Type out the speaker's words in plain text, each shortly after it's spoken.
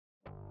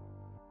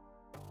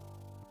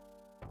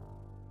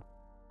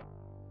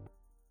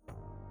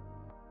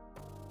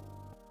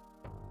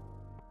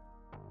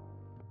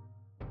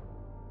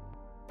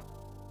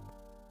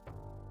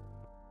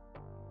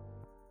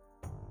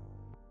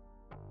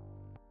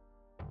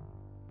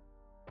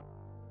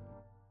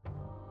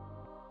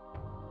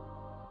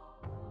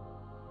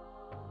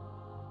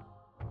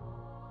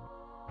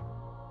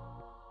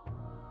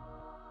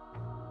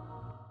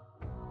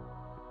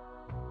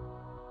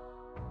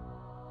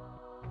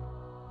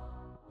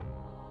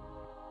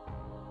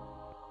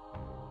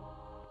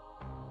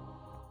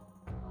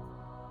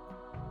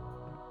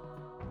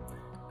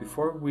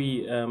Before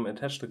we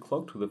attach the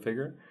cloak to the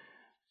figure,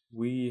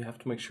 we have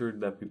to make sure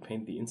that we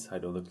paint the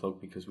inside of the cloak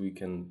because we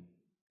can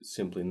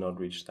simply not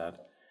reach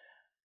that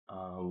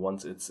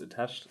once it's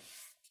attached.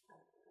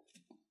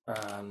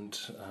 And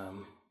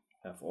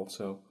I've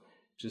also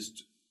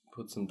just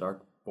put some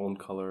dark bone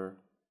color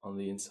on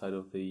the inside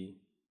of the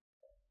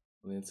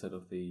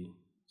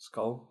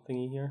skull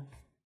thingy here,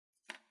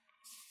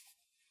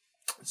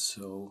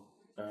 so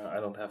I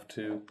don't have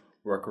to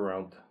work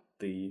around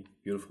the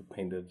beautiful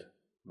painted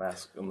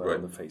mask on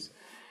the face.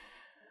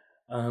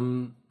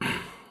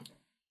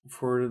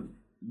 For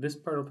this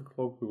part of the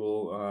cloak, we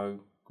will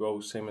go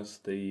same as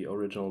the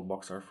original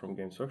box art from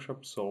Games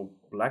Workshop. So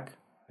black.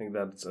 I think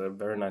that's a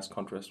very nice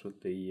contrast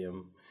with the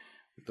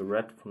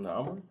red from the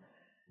armor.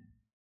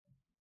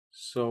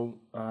 So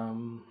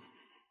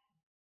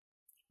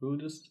we'll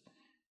just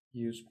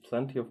use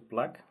plenty of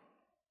black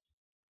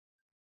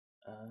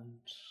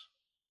and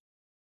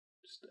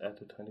just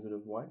add a tiny bit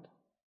of white.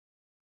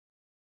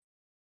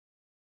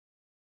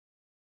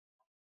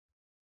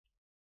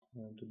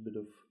 And a bit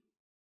of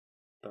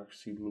dark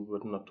sea blue,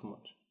 but not too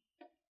much.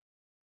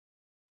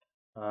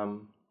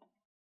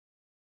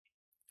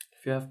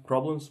 If you have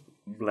problems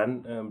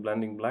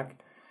blending black,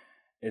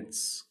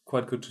 it's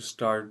quite good to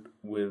start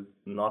with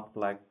not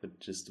black, but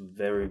just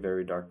very,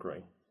 very dark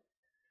gray.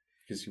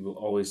 Because you will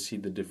always see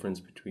the difference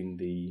between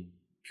the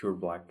pure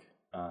black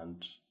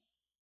and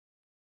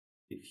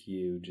if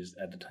you just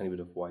add a tiny bit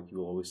of white, you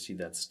will always see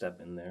that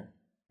step in there.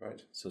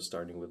 Right. So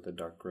starting with the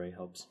dark gray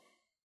helps.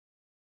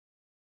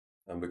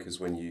 And because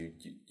when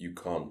you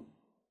can't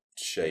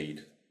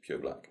shade pure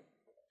black.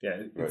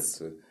 Yeah, right.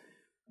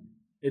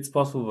 It's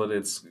possible, but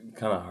it's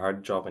kind of a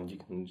hard job, and you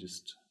can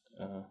just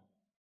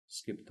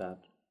skip that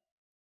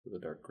with a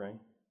dark gray.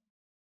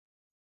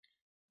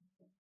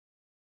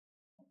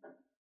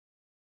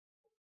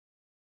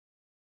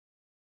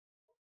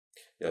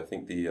 Yeah, I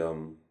think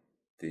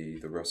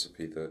the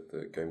recipe that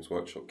the Games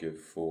Workshop give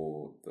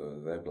for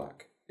their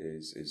black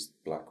is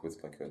black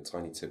with like a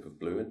tiny tip of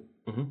blue in.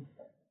 Mm-hmm.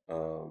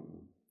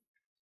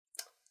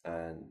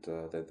 And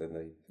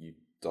then you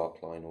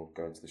dark line or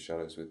go into the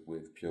shadows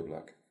with pure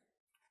black.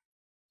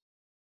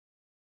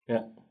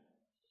 Yeah.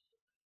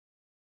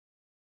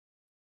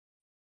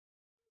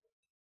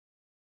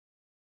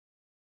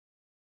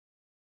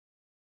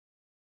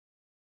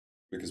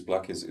 Because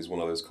black is one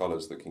of those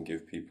colors that can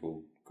give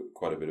people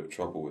quite a bit of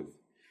trouble with.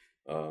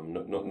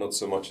 Not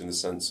so much in the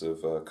sense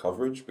of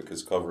coverage,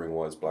 because covering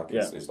wise black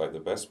is like the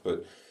best,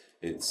 but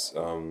it's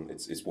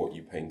what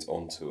you paint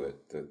onto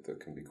it that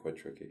can be quite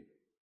tricky.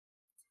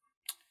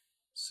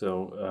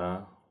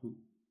 So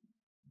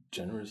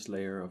generous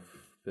layer of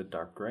the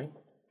dark gray.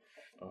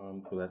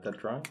 We'll let that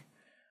dry,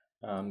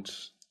 and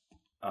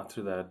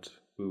after that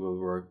we will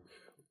work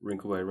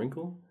wrinkle by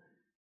wrinkle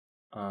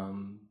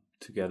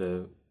to get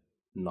a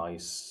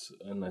nice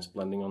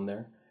blending on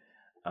there.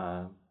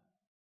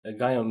 A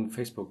guy on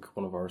Facebook,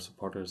 one of our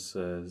supporters,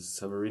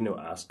 Severino,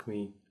 asked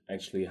me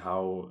actually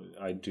how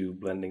I do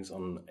blendings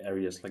on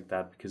areas like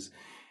that, because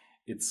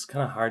it's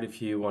kind of hard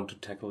if you want to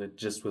tackle it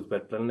just with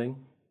wet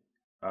blending.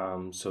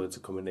 So it's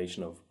a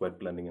combination of wet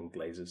blending and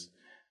glazes,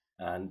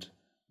 and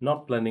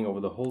not blending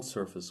over the whole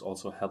surface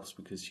also helps,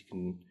 because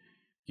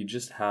you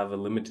just have a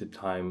limited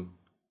time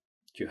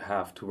you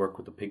have to work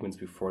with the pigments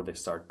before they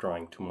start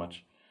drying too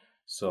much.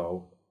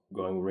 So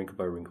going wrinkle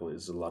by wrinkle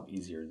is a lot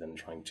easier than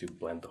trying to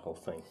blend the whole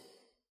thing.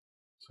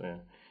 So yeah,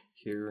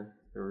 here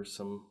there are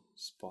some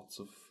spots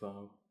of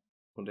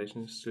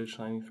foundation still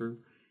shining through.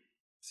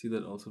 See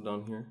that also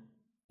down here?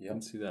 Yeah. You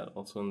can see that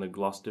also in the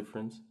gloss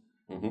difference.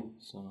 Mm-hmm.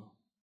 So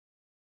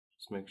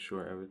just make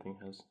sure everything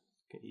has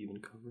even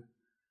cover.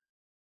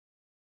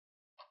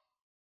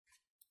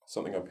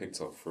 Something I picked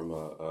up from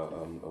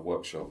a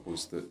workshop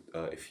was that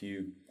if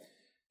you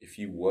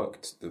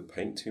worked the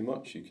paint too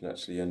much, you can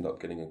actually end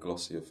up getting a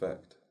glossy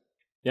effect.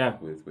 Yeah.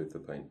 With the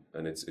paint,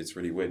 and it's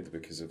really weird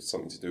because of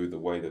something to do with the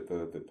way that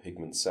the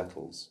pigment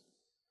settles,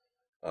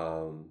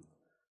 and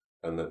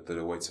that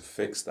the way to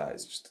fix that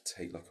is just to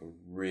take like a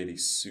really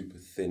super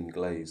thin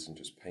glaze and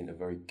just paint a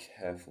very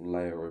careful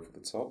layer over the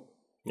top.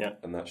 Yeah.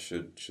 And that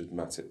should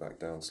matte it back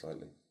down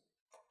slightly.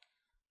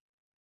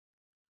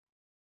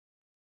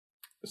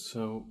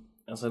 So,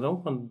 as I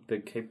don't want the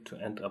cape to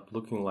end up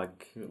looking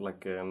like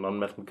a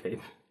non-metal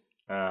cape,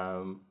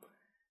 I'm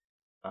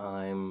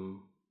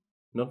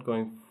not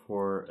going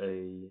for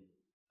a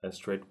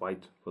straight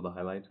white for the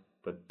highlight,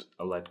 but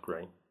a light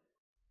gray.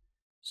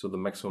 So the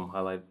maximum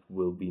highlight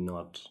will be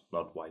not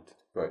white.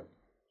 Right.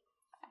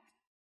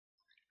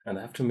 And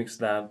I have to mix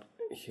that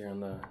here on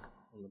the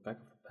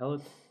back of the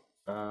palette,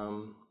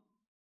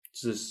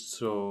 just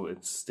so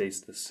it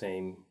stays the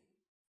same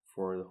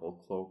for the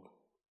whole cloak.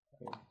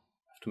 I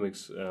have to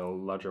mix a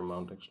larger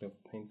amount actually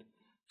of paint,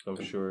 so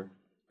I'm sure.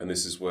 And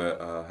this is where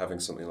having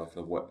something like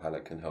a wet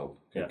palette can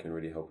help. Yeah. It can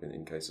really help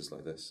in cases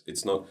like this.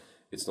 It's not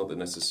that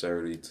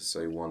necessarily to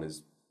say one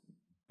is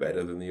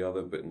better than the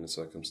other, but in a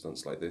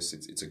circumstance like this,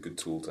 it's a good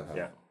tool to have.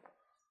 Yeah.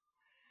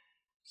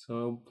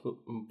 So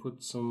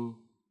put some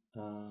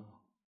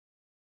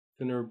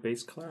thinner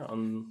base color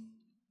on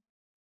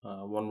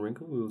one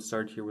wrinkle. We will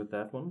start here with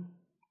that one,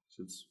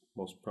 so it's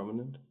most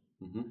prominent.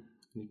 Mm-hmm.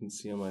 You can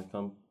see on my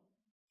thumb,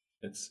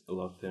 it's a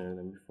lot thinner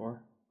than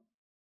before.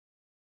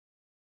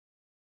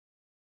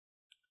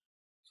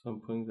 So I'm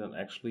putting that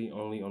actually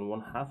only on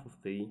one half of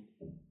the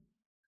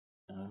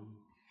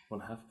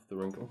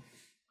wrinkle,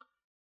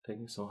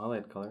 taking some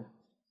highlight color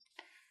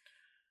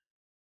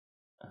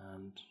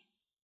and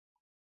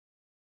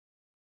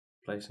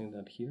placing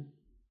that here.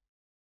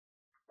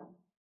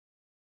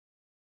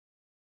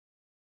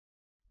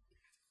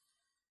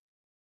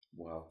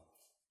 Wow.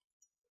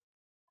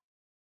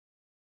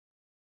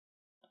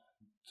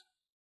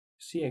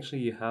 See,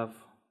 actually you have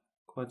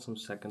quite some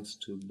seconds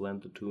to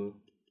blend the two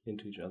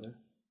into each other.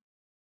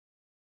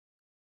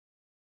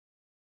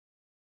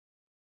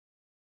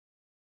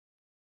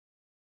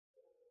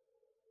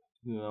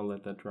 Now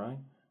let that dry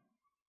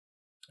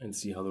and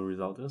see how the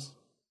result is.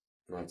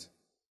 Right.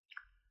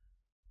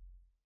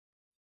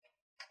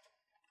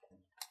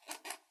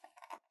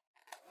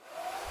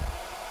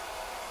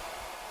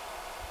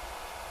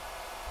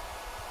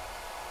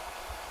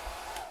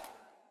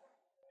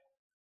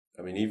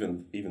 I mean,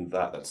 even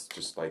that's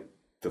just like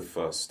the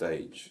first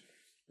stage,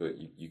 but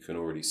you can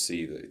already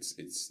see that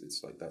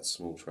it's like that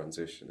small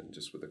transition, and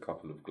just with a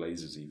couple of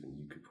glazes, even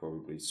you could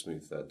probably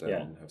smooth that down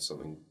and have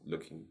something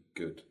looking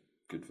good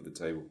for the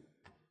table.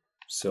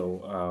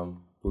 So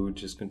we would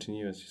just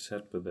continue, as you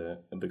said, with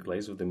the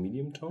glaze with the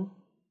medium tone.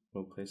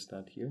 We'll place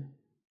that here.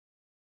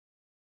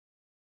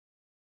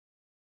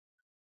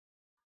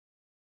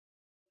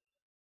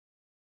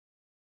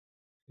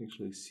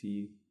 Actually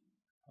see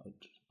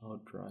how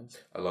it dries.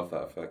 I love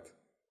that effect.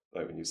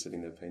 Like when you're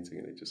sitting there painting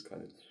and it just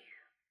kind of...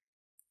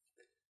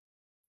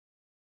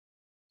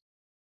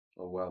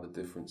 Oh wow, the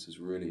difference is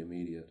really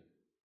immediate.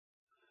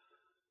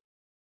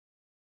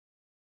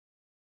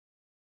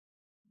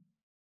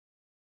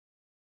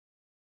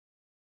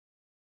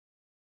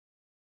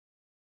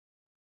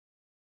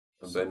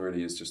 And Ben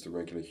really is just a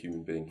regular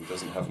human being. He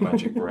doesn't have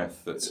magic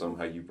breath that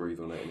somehow you breathe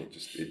on it and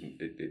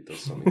it does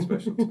something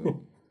special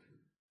to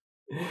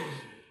it.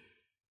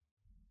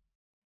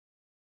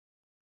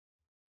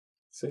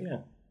 So yeah,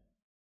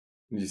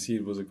 you see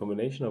it was a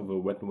combination of a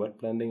wet and wet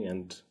blending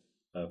and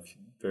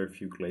very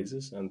few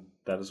glazes, and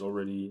that is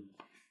already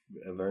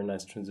a very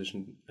nice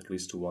transition, at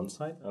least to one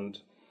side. And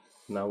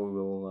now we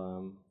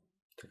will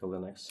tackle the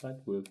next side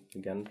with,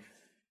 again,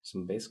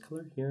 some base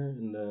color here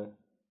in the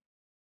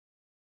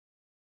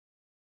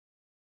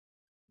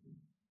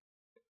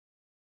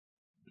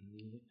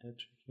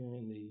edge here,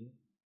 in the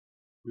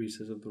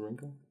recess of the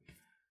wrinkle.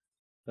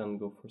 Then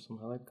go for some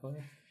highlight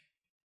color.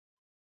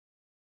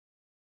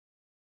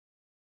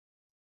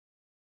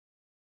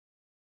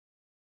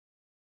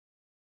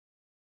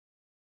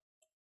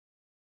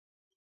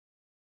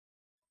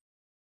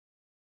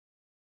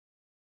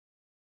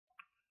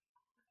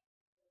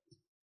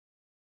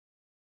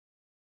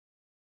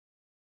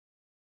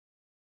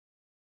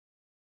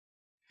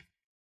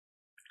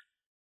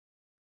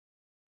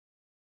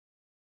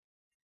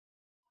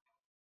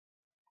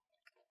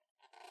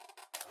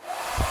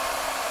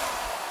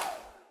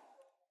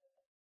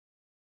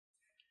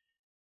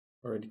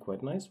 Already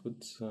quite nice,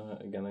 but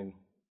again I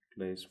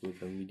glaze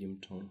with a medium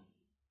tone.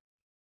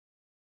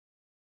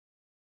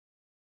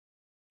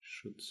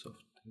 Should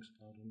soften things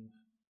out enough.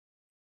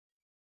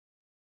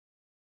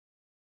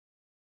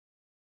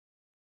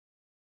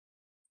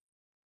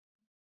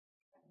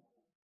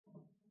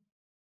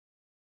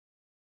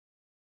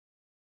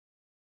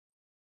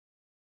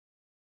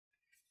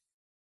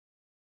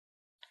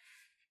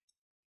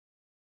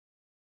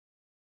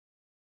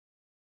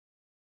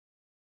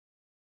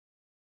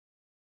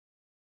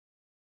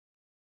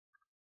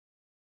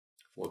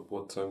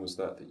 What tone was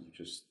that you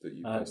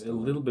placed a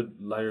little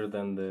bit lighter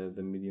than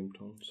the medium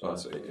tone.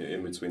 So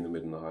in between the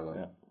mid and the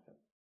highlight.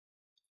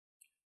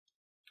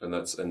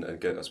 Yeah. And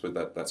again, I suppose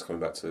that's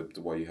coming back to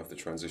why you have the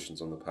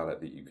transitions on the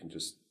palette, that you can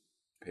just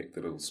pick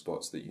the little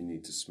spots that you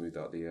need to smooth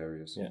out the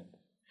areas. Yeah.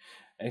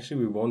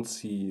 Actually, we won't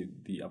see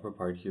the upper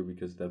part here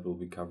because that will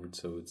be covered,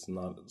 so it's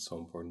not so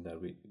important that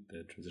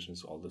the transition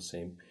is all the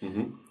same.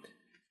 Mm-hmm.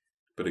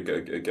 But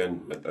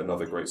again,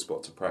 another great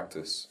spot to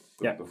practice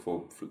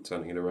before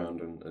turning it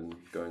around and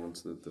going on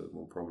to the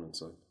more prominent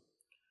side.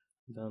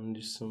 Then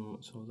just some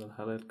of the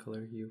highlight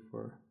color here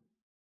for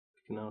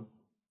picking out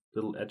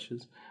little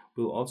edges.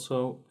 We'll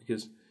also,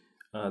 because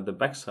the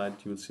back side,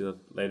 you will see that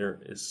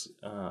later, is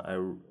I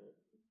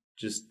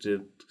just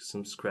did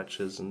some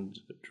scratches and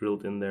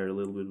drilled in there a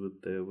little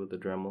bit with the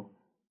Dremel,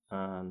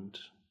 and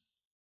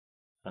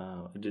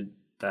I did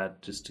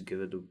that just to give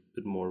it a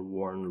bit more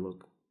worn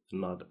look,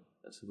 and not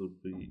as it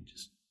would be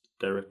just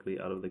directly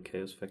out of the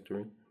Chaos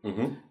Factory.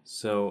 Mm-hmm.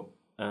 So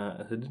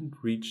as I didn't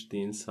reach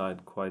the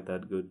inside quite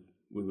that good,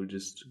 we will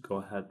just go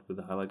ahead with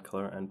the highlight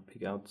color and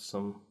pick out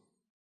some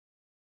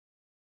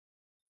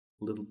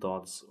little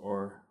dots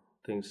or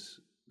things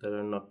that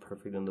are not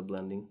perfect in the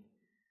blending.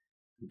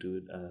 Do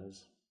it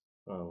as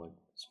like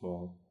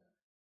small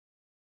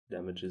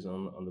damages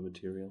on the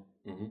material.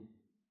 Mm-hmm.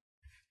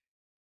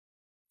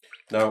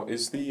 Now,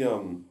 is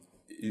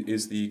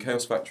is the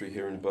Chaos Factory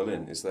here in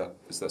Berlin? Is that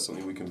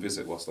something we can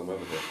visit whilst I'm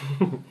over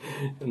here?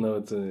 No,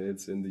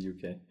 it's in the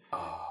UK.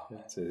 Ah,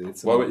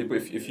 it's well,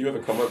 if you ever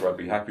come over, I'd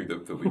be happy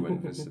that we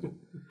went and visited.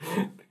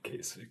 The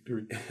Chaos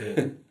Factory.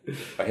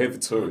 I hear the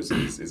tour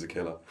is a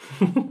killer.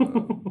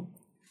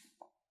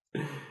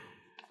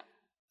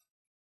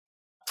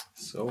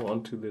 So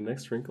on to the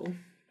next wrinkle,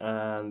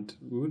 and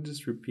we'll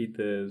just repeat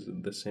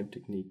the same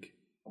technique.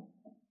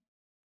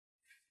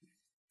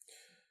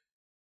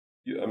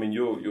 I mean,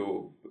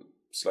 your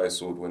Slayer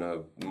Sword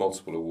winner,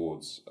 multiple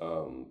awards,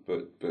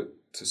 but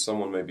to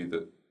someone maybe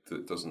that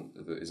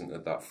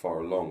isn't that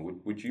far along,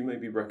 would you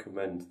maybe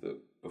recommend that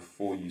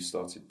before you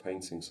started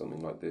painting something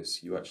like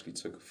this, you actually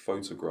took a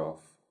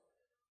photograph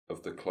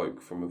of the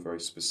cloak from a very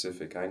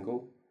specific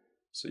angle,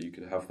 so you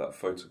could have that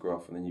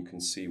photograph and then you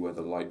can see where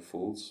the light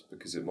falls,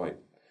 because it might,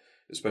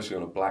 especially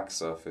on a black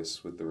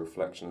surface with the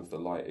reflection of the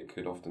light, it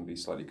could often be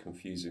slightly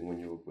confusing when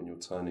you're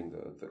turning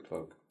the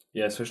cloak.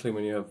 Yeah, especially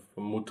when you have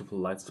multiple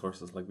light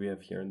sources like we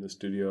have here in the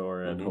studio,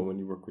 or at home when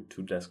you work with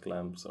 2 desk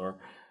lamps, or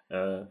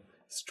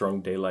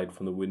strong daylight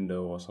from the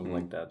window or something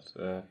like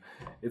that.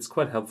 It's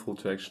quite helpful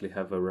to actually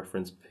have a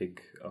reference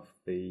pic of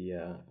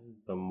the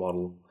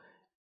model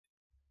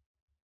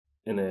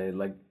in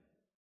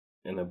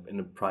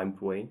a primed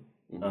way.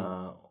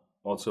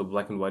 Also,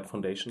 black and white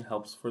foundation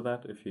helps for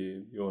that if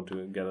you want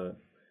to get a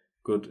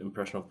good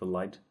impression of the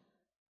light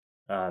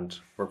and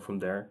work from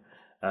there.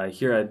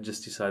 Here I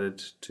just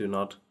decided to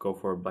not go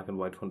for a black and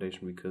white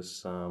foundation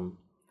because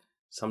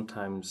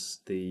sometimes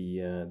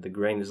the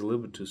grain is a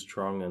little bit too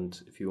strong,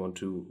 and if you want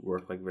to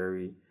work like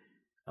very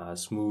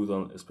smooth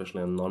on,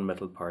 especially on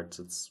non-metal parts,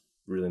 it's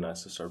really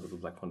nice to start with a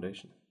black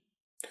foundation.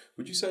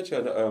 Would you say,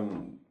 Chad,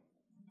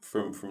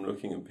 from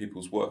looking at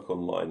people's work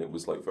online, it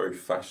was like very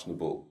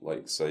fashionable,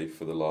 like say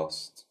for the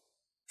last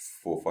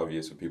 4 or 5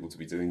 years, for people to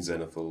be doing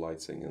zenithal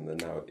lighting, and then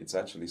now it's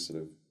actually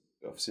sort of,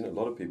 I've seen a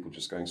lot of people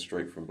just going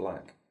straight from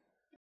black.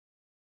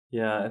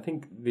 Yeah, I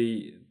think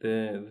the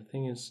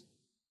thing is,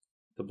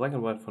 the black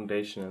and white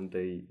foundation and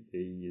the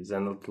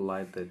zenithal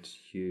light that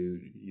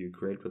you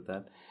create with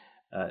that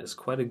is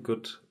quite a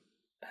good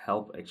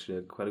help,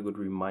 actually, quite a good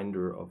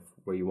reminder of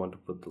where you want to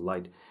put the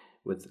light.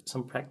 With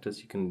some practice,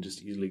 you can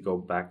just easily go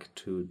back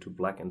to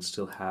black and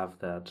still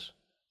have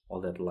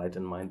all that light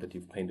in mind that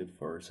you've painted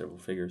for several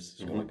figures.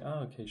 So you're like,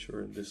 okay,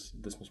 sure, this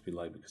must be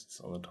light because it's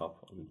on the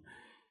top. And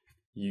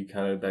you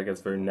that gets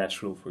very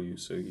natural for you.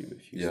 So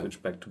if you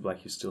switch back to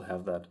black, you still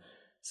have that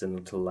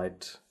zenithal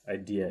light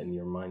idea in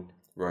your mind.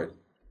 Right.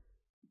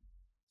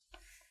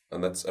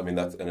 And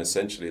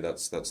essentially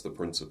that's the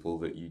principle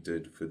that you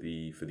did for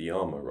the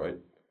armor, right?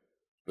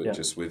 But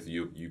just with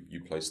you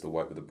place the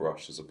white with a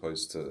brush as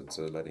opposed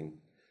to letting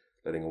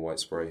a white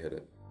spray hit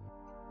it.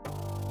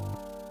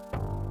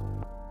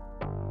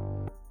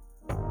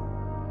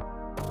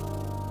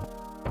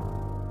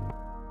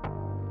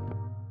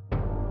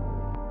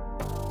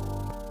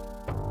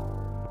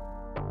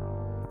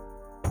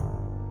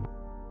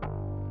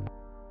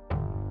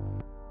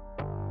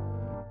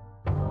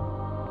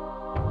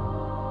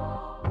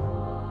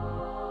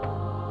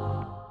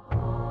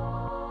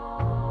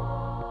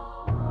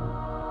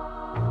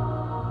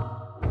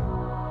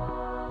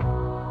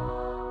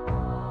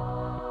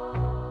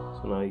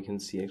 Now you can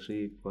see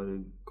actually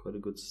quite a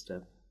good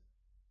step,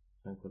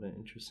 quite an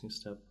interesting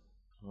step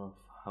of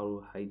how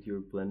to hide your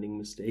blending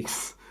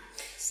mistakes.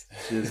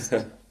 Just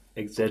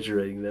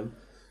exaggerating them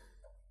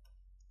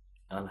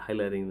and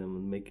highlighting them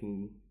and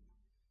making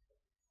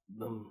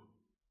them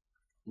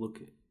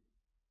look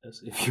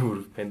as if you would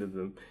have painted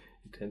them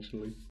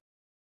intentionally.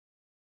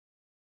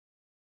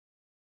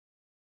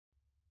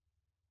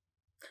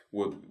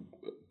 Well,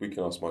 we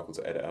can ask Michael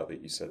to edit out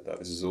that you said that.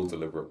 This is all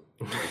deliberate.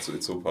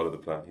 It's all part of the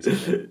plan. He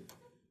said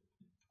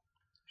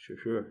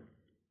Sure.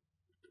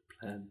 The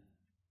plan.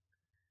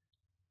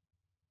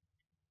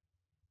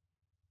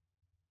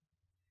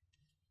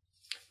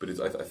 But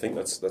I think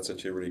that's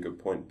actually a really good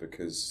point,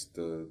 because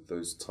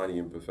those tiny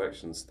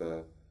imperfections,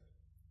 they're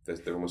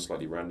almost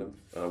slightly random.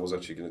 And I was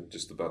actually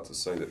just about to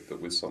say that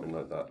with something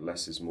like that,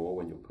 less is more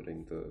when you're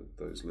putting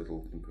those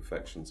little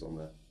imperfections on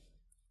there.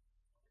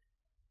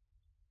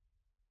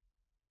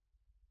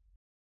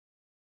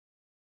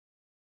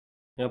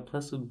 Yeah,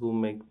 plus it will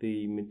make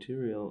the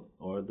material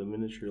or the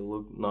miniature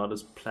look not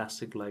as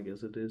plastic-like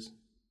as it is.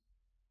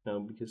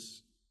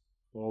 Because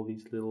all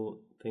these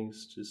little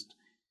things just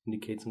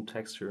indicate some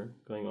texture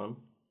going on,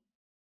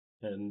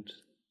 and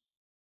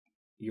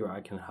your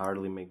eye can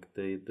hardly make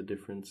the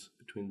difference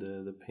between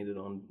the painted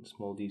on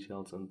small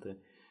details and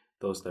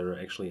those that are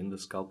actually in the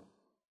sculpt.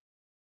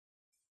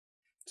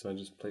 So I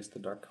just placed the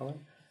dark color.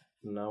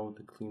 Now with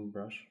a clean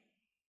brush,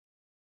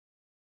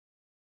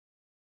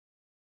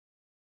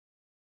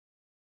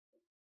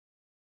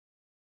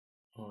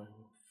 I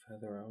will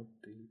feather out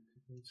the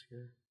pigments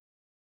here.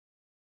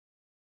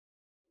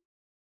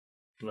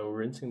 Now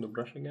rinsing the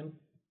brush again,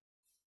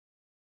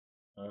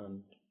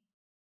 and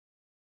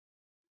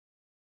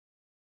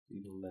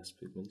even less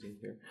pigments in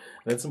here.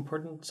 And it's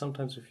important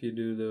sometimes if you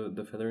do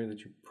the feathering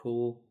that you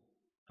pull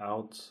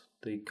out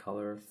the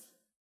color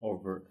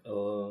over a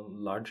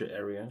larger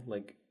area,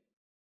 like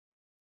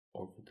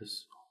over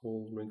this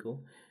whole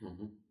wrinkle,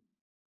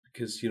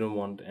 because you don't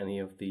want any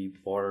of the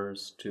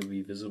borders to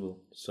be visible.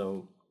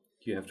 So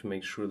you have to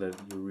make sure that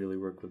you really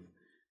work with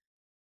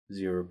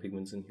 0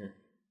 pigments in here.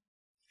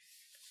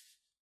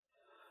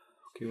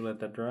 Okay, we'll let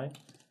that dry.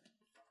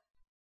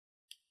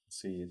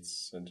 See,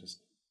 it's just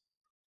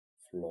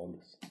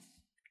flawless.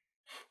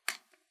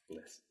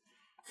 Bless.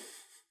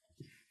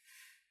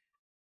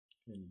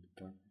 I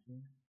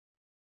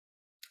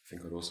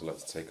think I'd also like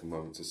to take a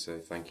moment to say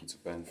thank you to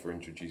Ben for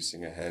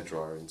introducing a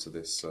hairdryer into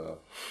this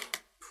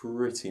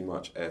pretty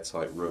much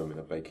airtight room in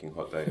a baking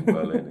hot day in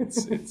Berlin.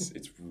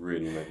 It's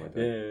really made my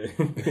day.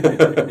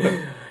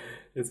 Yeah.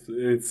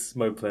 it's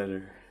my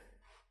pleasure.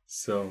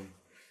 So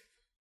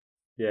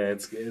yeah,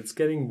 it's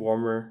getting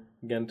warmer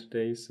again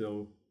today,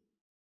 so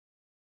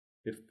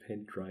if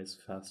paint dries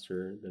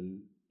faster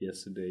than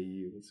yesterday,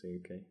 you will say,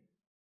 okay,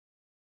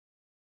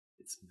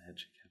 it's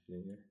magic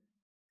happening there.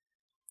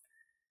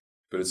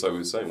 But it's like we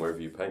were saying, wherever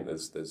you paint,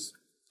 there's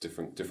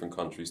different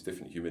countries,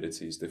 different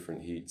humidities,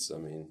 different heats. I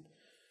mean,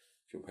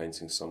 if you're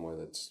painting somewhere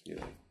that's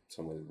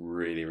somewhere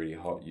really really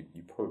hot,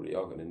 you probably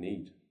are going to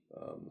need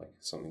like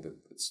something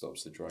that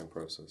stops the drying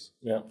process.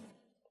 Yeah.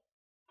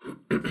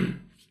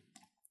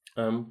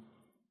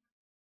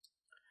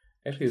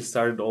 Actually, it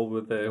started all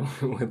with a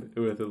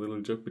with a little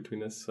joke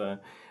between us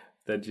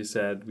that you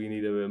said we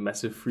need a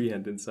massive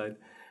freehand inside.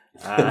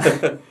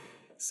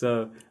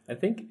 So I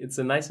think it's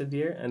a nice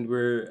idea, and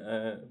we're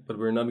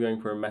not going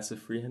for a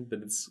massive freehand, but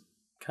it's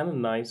kind of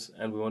nice,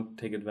 and we want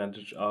to take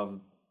advantage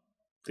of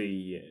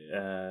the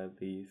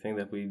thing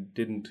that we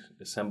didn't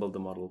assemble the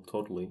model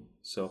totally.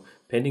 So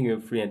painting a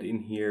freehand in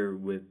here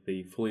with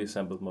the fully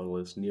assembled model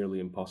is nearly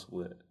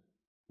impossible.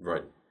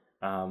 Right.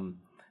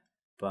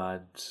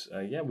 But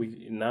yeah,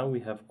 we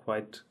have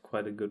quite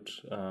a good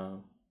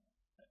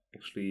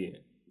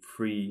actually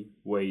free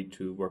way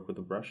to work with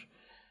the brush.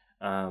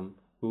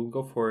 We'll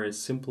go for a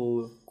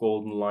simple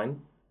golden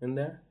line in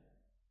there,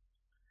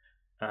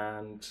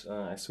 and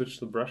I switched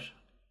the brush,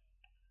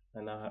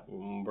 and now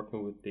I'm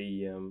working with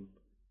the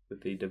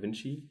Da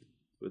Vinci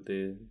with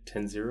the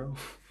 10-0.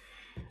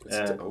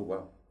 Oh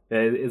wow!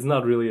 It's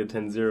not really a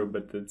 10-0,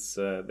 but it's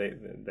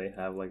they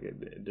have like a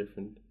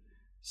different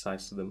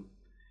size to them.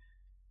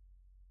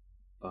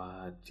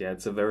 But yeah,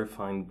 it's a very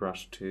fine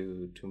brush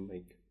to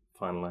make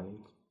fine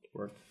lining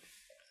work.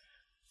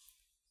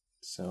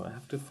 So I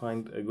have to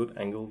find a good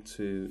angle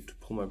to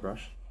pull my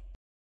brush.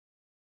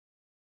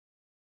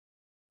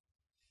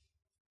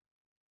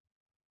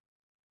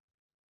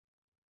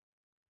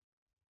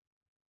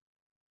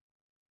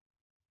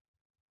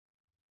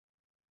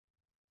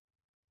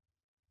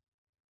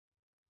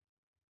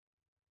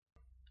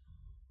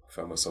 I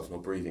found myself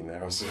not breathing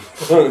there. So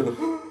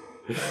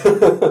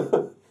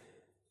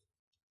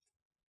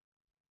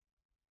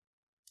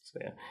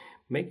yeah,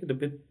 make it a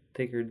bit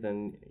thicker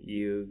than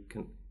you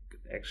can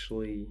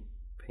actually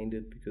paint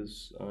it,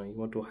 because you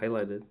want to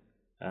highlight it,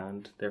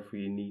 and therefore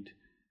you need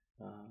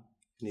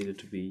it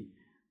to be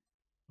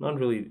not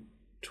really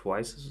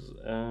twice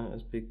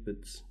as big,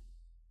 but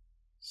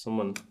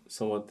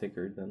somewhat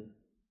thicker than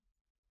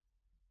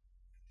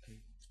you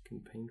can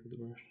paint with the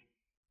brush.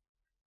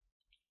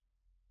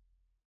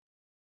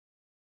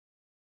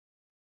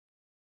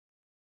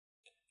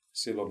 I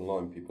see a lot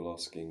online people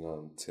asking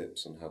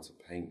tips on how to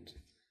paint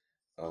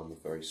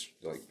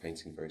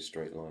painting very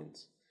straight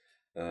lines,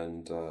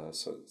 and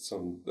so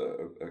some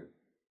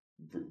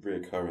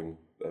reoccurring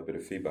bit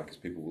of feedback is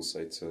people will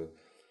say to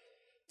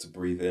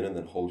breathe in and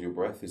then hold your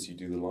breath as you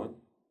do the line,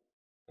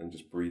 and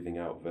just breathing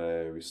out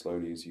very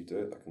slowly as you do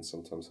it. That can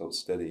sometimes help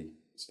steady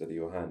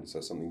your hand. Is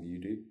that something that you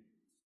do?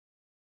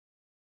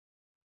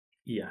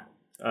 Yeah,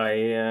 I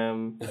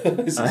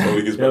This is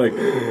holding his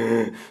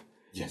breath.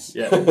 Yes.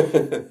 Yeah.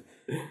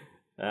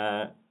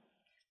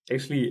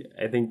 Actually,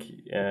 I think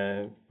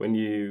when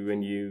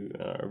you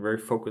are very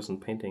focused on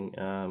painting,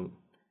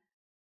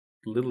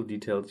 little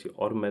details, you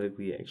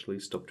automatically actually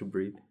stop to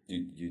breathe.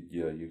 You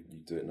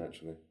do it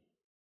naturally.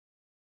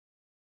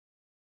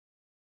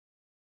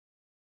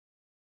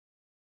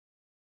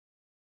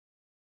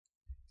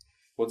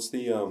 What's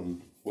the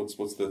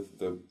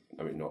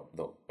I mean,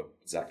 not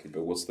exactly,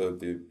 but what's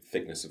the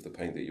thickness of the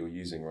paint that you're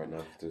using right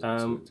now to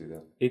do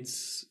that?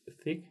 It's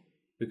thick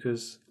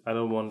because I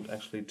don't want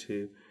actually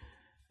to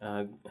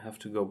have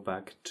to go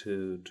back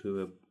to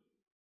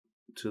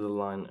the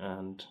line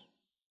and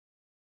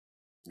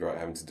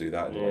having to do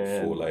that in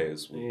like 4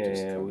 layers will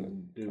just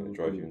kind of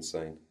drive you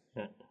insane.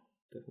 Yeah,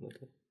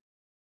 definitely.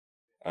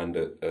 And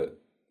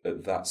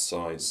at that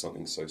size,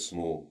 something so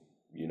small,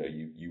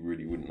 you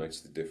really wouldn't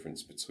notice the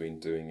difference between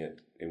doing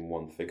it in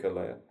 1 thicker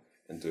layer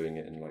and doing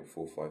it in like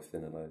 4 or 5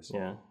 thinner layers.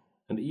 Yeah,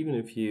 and even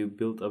if you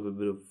build up a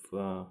bit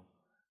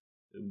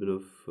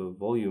of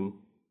volume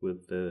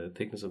with the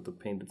thickness of the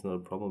paint, it's not a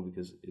problem,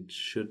 because it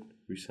should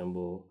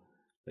resemble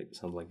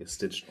like a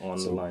stitched on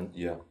line.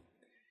 Yeah,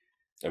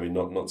 I mean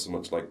not so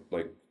much like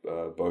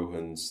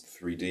Bohan's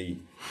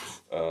 3D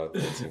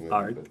painting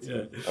art. But,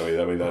 yeah.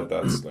 I mean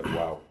that's like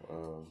wow.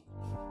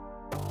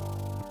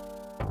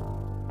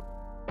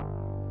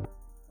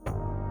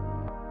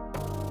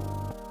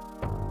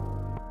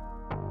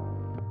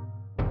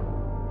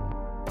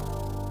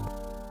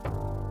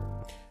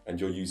 And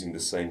you're using the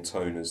same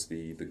tone as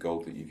the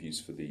gold that you've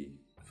used for the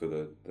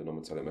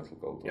non-metallic metal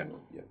gold. Yeah.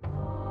 Yeah.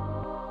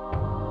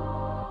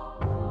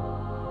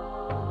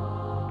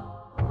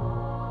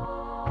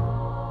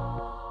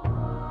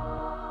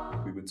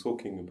 We were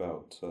talking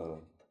about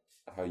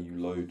how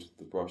you load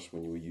the brush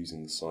when you were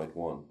using the size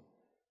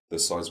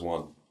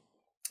 1,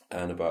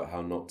 and about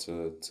how not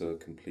to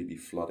completely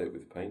flood it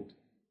with paint.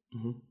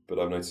 Mm-hmm. But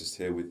I've noticed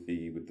here with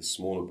the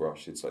smaller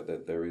brush, it's like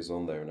that there is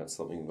on there, and that's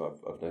something that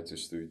I've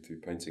noticed through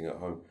painting at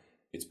home.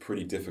 It's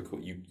pretty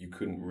difficult. You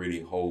couldn't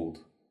really hold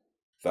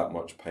that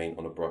much paint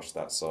on a brush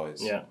that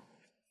size. Yeah.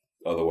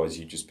 Otherwise,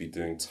 you'd just be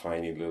doing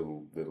tiny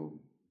little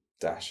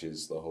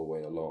dashes the whole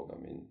way along. I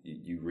mean,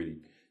 you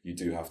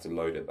do have to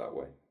load it that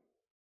way.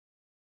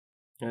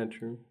 Yeah,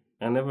 true.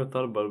 I never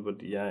thought about it,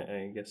 but yeah,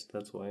 I guess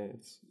that's why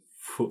it's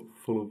full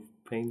of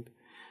paint.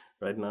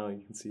 Right now,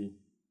 you can see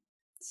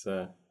it's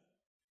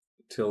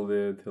till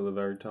the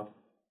very top.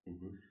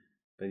 Mm-hmm.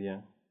 But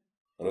yeah,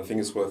 and I think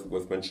it's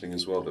worth mentioning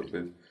as well that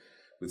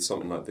with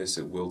something like this,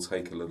 it will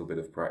take a little bit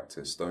of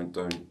practice. Don't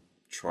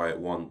try it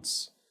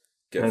once,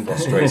 get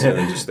frustrated,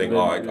 and just think,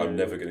 I'm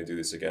never going to do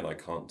this again. I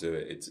can't do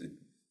it.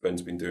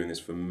 Ben's been doing this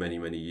for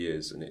many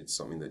years, and it's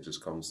something that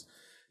just comes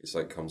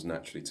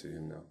naturally to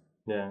him now.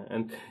 Yeah,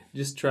 and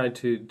just try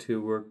to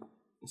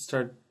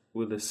start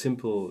with a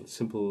simple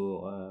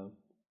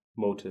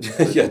motive.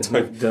 Yeah,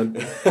 don't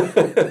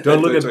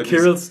look at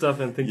Kirill's stuff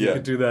and think you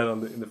could do that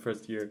in the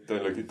first year.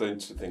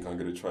 Don't think I'm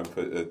going to try and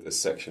put a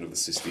section of the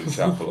Sistine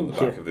Chapel on the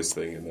back of this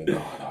thing, and then no,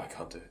 I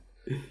can't do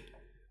it.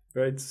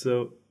 Right.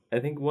 So I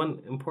think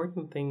one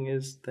important thing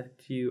is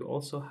that you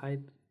also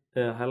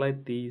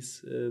highlight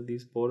these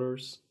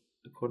borders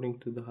according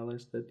to the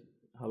highlights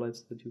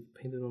that you've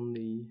painted on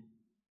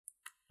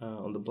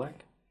the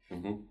black.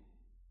 Mm-hmm.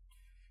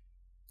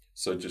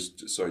 So just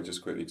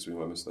quickly, because we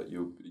might miss that,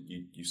 you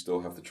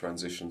still have the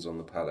transitions on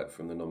the palette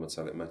from the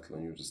non-metallic metal,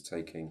 and you're just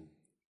taking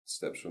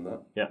steps from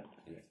that. Yeah.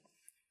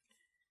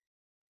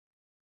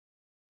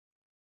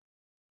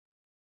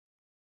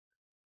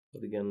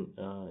 But again,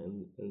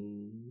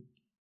 in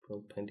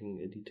painting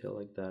a detail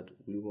like that,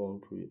 we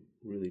won't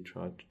really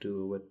try to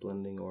do a wet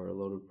blending or a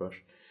loaded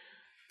brush.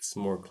 It's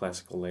more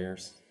classical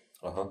layers.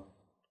 And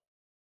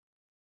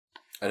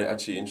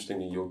actually,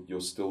 interestingly,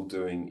 you're still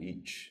doing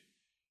each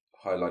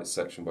highlight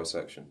section by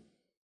section.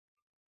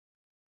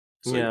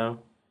 So yeah,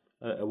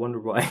 I wonder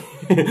why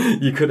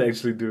you could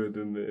actually do it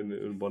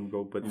in one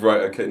go. But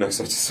right, okay, no,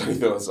 so I just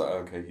thought I was like,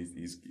 okay,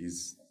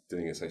 he's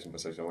doing it section by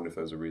section. I wonder if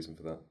there's a reason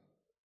for that.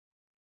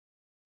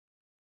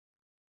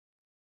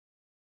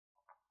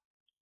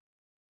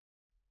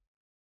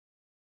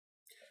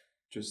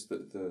 Just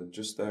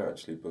there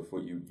actually,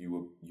 before you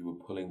were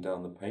pulling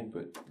down the paint,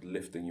 but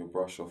lifting your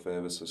brush off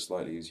ever so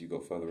slightly as you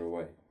got further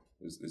away.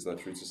 Is that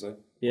true to say?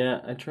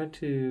 Yeah, I tried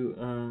to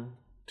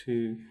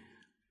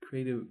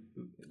create a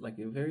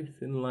very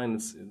thin line.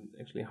 It's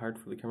actually hard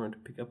for the camera to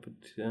pick up, but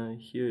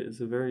here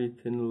is a very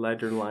thin,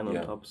 lighter line on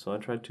top. So I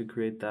tried to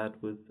create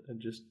that with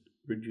just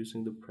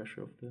reducing the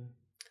pressure of the.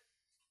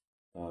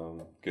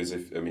 Because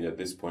at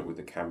this point with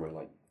the camera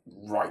like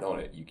right on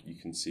it, you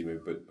can see me,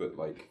 but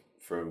like.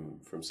 From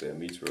say a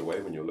meter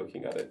away, when you're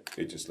looking at it,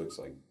 it just looks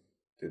like,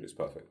 dude, it's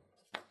perfect.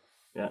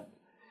 Yeah,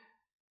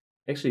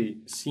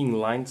 actually, seeing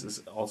lines is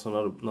also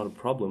not a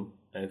problem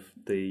if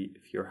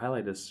your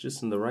highlight is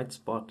just in the right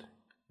spot.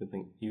 I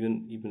think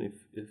even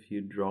if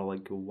you draw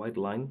like a white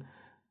line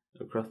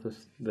across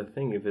the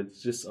thing, if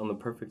it's just on the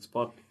perfect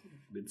spot,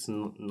 it's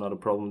not a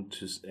problem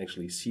to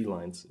actually see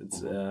lines.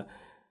 It's you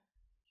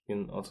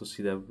can also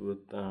see that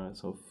with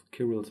some of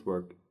Kirill's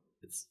work.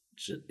 It's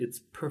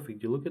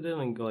perfect. You look at it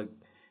and go like.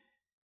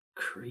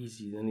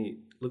 Crazy. Then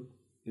you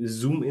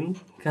zoom in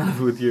kind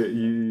of with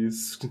you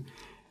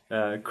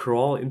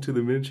crawl into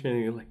the miniature and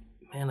you're like,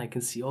 man, I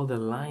can see all the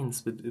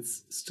lines, but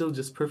it's still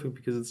just perfect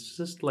because it's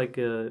just like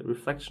a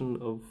reflection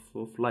of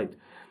light.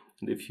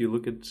 And if you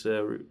look at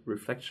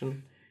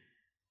reflection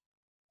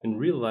in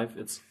real life,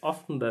 it's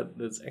often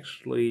that's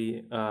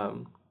actually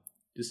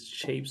just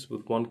shapes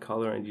with one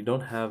color and you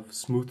don't have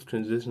smooth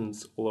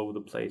transitions all over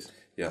the place.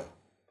 Yeah.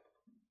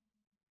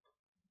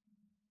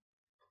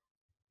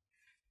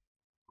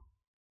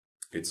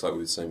 It's like we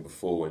were saying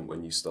before,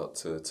 when you start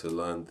to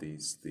learn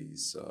these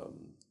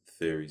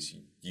theories,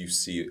 you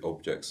see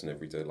objects in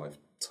everyday life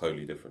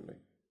totally differently.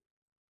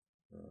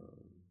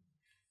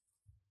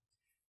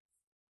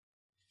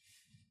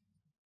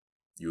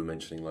 You were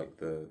mentioning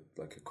like a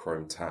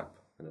chrome tap,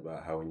 and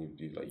about how when you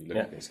look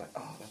at it, it's like,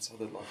 oh, that's how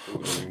the light.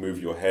 When you move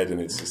your head,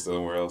 and it's just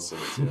somewhere else,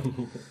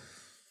 and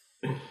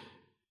it's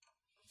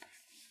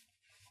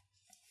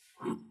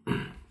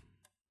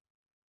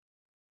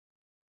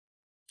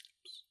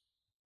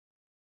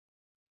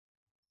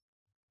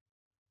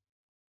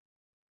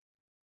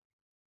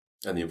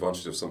And the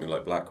advantage of something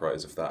like black, right,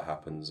 is if that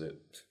happens,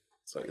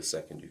 it's like the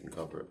second you can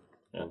cover it.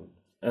 Yeah.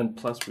 And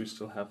plus we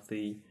still have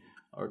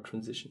our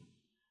transition,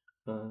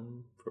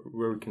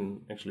 where we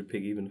can actually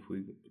pick even if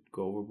we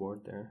go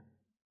overboard there.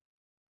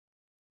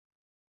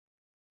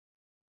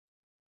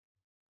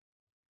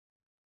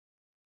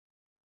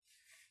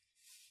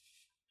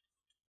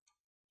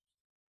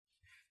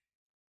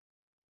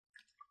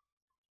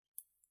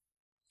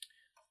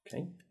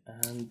 Okay,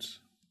 and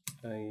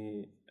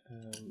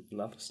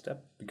another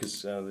step,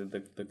 because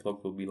the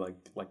cloak will be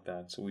like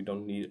that, so we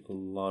don't need a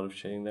lot of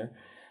shading there.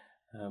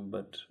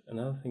 But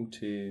another thing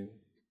to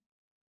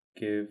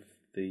give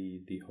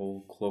the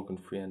whole cloak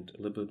and freehand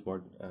a little bit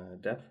more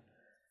depth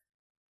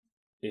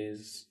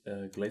is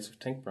a glaze of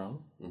tank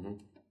brown.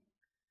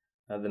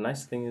 Mm-hmm. The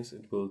nice thing is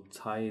it will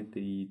tie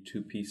the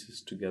two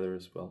pieces together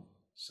as well.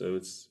 So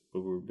it's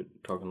what we were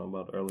talking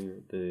about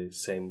earlier, the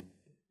same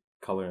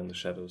color in the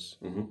shadows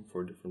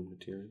for different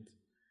materials.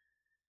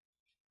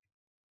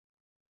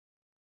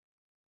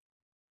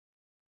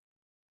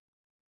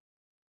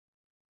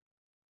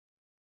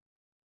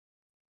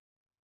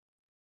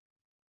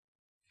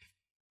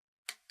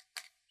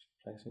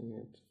 Placing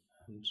it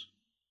and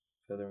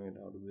feathering it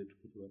out a bit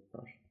with the wet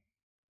brush.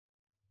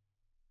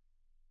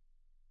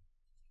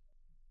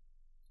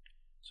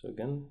 So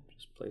again,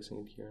 just placing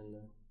it here in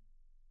the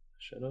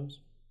shadows.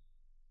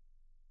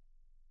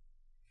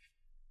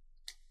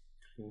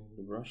 Cleaning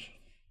the brush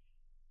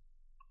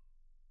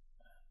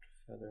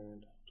and feathering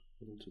it out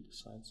a little to the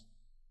sides.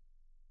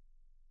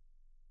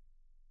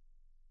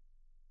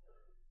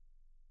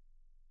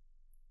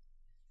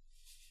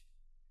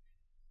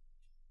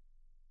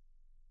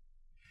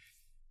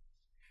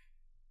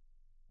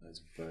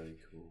 That's very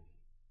cool.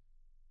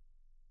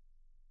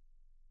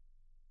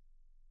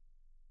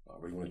 I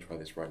really want to try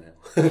this right now.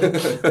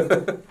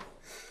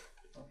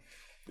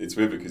 It's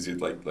weird because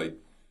you'd like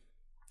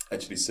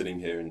actually sitting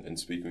here and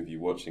speaking with you,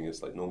 watching.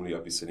 It's like normally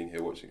I'd be sitting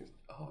here watching.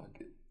 I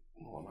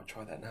might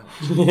try that now.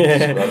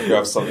 Yeah, rather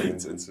grab something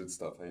and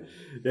stuff. Hey?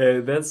 Yeah,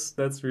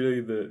 that's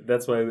really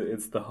that's why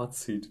it's the hot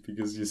seat,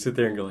 because you sit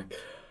there and go like,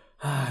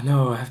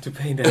 no, I have to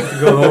paint, I have to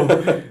go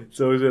home.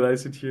 So when I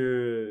sit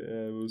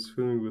here, I was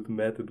filming with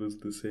Matt, it was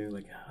the same,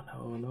 like,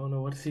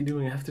 no, what is he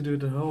doing? I have to do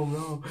it at home,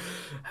 no,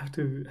 I have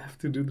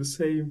to do the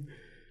same.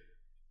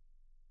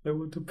 I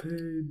want to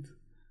paint.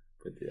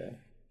 But yeah,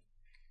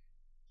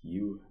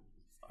 you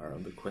are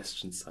on the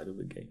question side of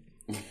the game.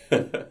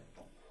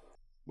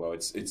 Well,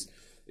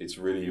 it's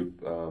really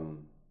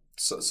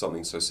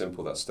something so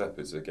simple. That step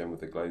is, again,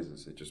 with the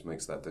glazes, it just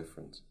makes that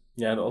difference.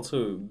 Yeah, and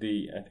also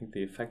I think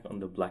the effect on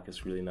the black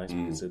is really nice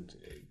because it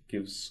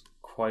gives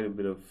quite a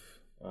bit of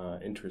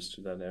interest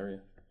to that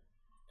area.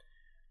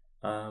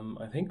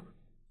 I think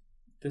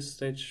this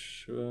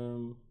stage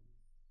we're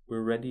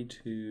ready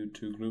to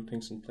glue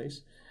things in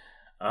place.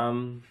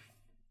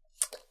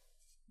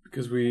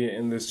 Because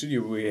in the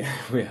studio we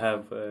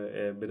have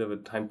a bit of a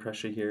time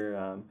pressure here.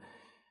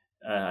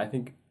 I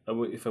think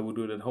if I would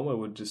do it at home, I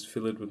would just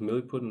fill it with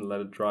milliput and let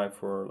it dry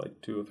for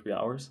like 2 or 3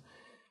 hours.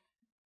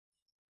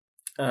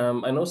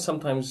 I know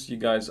sometimes you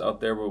guys out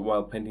there,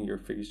 while painting your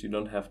figures, you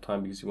don't have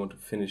time because you want to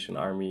finish an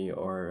army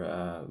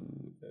or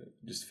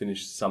just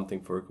finish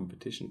something for a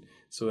competition.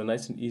 So a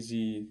nice and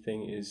easy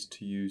thing is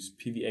to use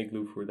PVA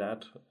glue for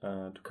that,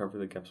 to cover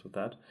the gaps with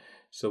that.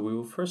 So we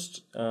will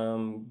first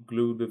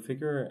glue the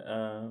figure,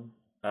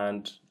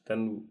 and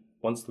then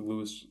once the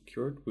glue is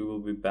cured, we will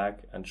be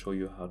back and show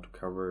you how to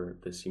cover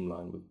the seam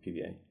line with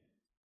PVA.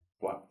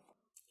 Wow.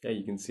 Yeah,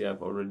 you can see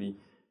I've already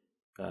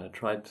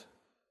tried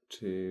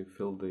to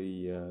fill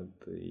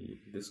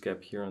this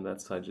gap here on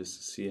that side just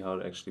to see how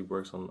it actually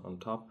works on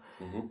top.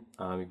 You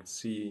can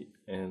see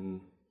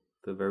in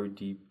the very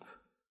deep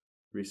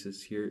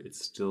recess here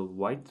it's still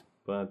white,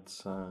 but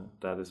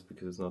that is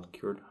because it's not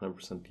cured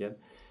 100% yet.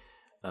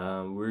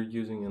 We're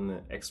using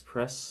an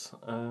express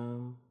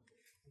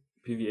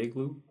PVA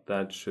glue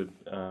that should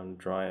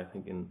dry, I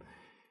think, in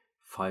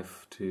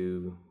 5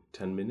 to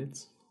 10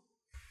 minutes.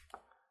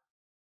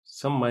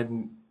 Some might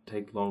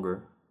take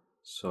longer,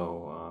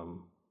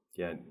 so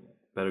yeah,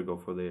 better go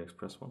for the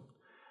express one.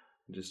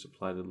 Just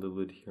applied a little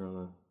bit here on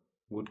a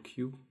wood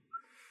cube.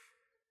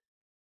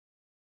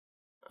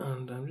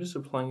 And I'm just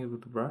applying it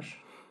with the brush.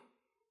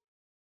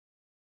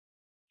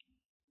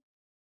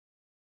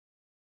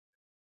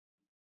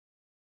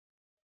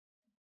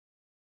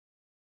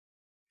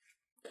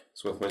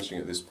 It's worth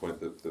mentioning at this point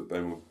that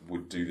Ben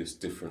would do this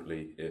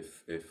differently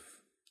if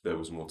there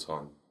was more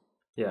time.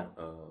 Yeah.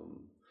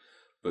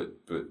 But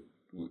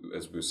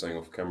as we were saying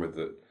off camera,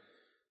 that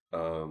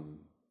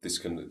this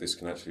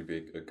can actually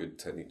be a good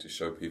technique to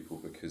show people,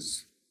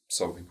 because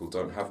some people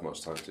don't have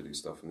much time to do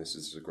stuff, and this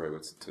is a great way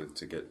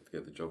to get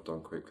the job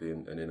done quickly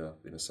and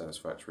in a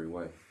satisfactory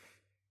way.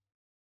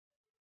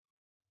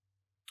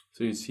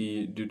 So you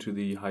see, due to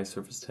the high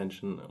surface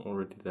tension,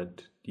 already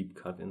that deep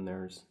cut in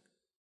there is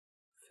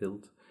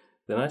filled.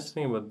 The nice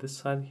thing about this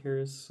side here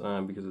is,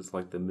 because it's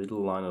like the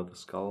middle line of the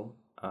skull,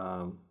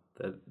 that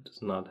it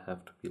does not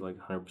have to be like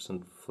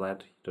 100%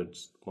 flat. You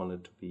just want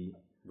it to be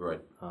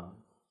right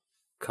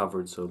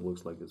covered, so it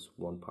looks like it's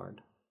one part.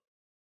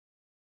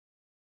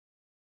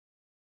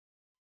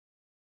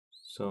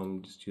 So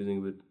I'm just using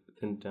a bit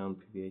thinned down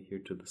PVA here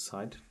to the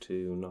side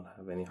to not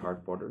have any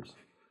hard borders.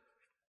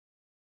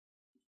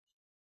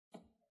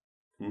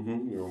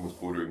 You're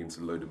almost bordering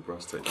into loaded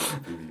brush technique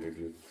with PVA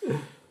glue.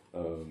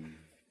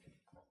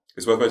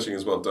 It's worth mentioning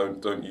as well,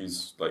 don't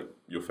use like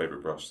your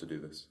favorite brush to do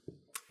this.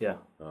 Yeah.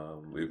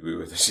 We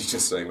were actually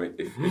just saying, mate,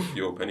 if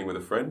you're penning with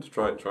a friend,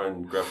 try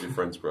and grab your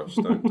friend's brush.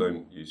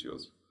 Don't use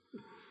yours.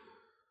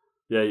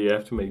 Yeah, you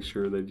have to make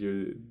sure that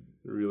you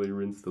really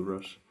rinse the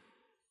brush.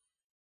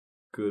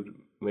 Good,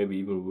 maybe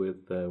even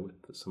with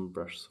some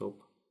brush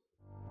soap.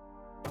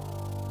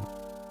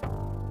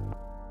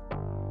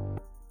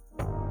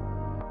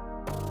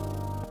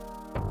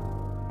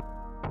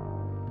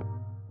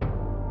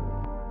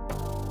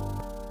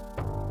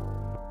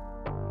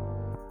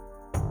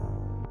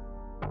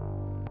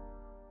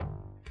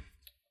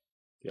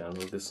 Yeah,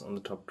 with this on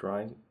the top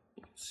dry,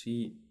 you can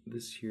see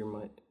this here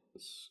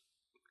is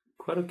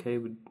quite okay,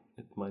 but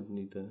it might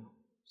need a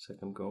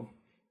second go.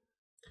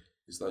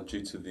 Is that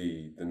due to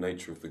the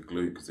nature of the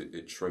glue, because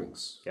it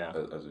shrinks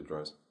as it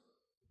dries?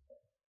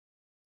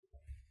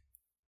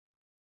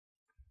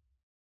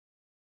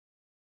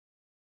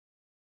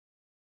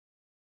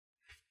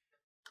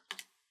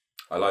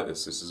 I like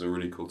this. This is a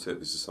really cool tip.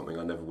 This is something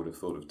I never would have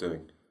thought of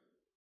doing.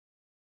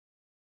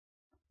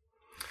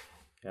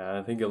 Yeah,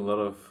 I think a lot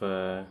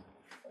of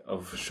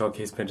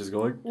showcase painters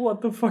go like,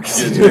 "What the fuck is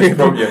he doing?"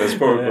 That's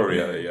probably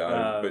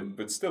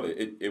but still,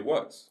 it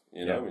works.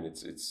 You know, I mean,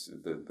 it's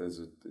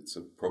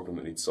a problem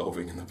that needs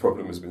solving, and the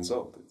problem has been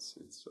solved.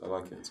 I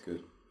like it. It's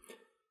good.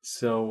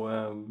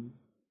 So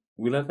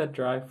we let that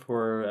dry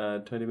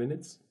for 20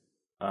 minutes,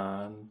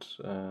 and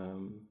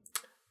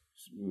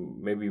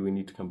maybe we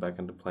need to come back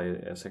and apply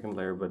a second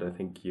layer. But I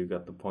think you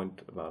got the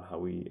point about how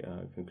we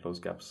can close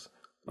gaps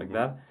like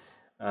that,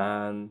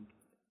 and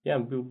yeah,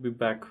 we'll be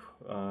back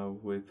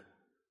with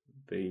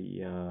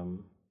the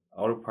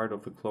outer part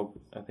of the cloak,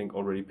 I think,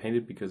 already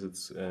painted, because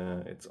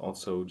it's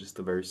also just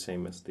the very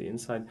same as the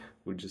inside.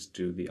 We'll just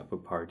do the upper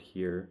part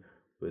here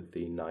with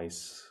the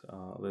nice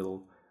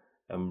little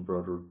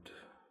embroidered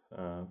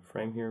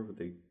frame here with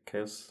the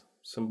chaos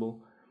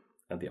symbol,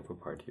 and the upper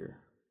part here.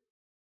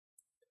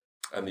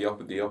 And the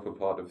upper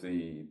part of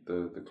the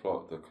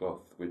cloth.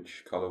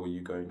 Which color were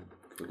you going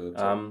for the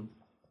top?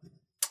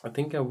 I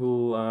think I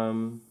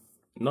will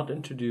not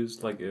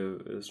introduce like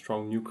a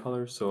strong new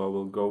color, so I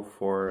will go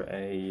for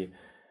a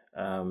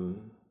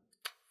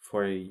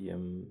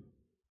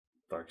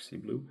dark sea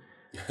blue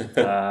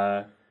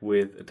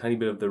with a tiny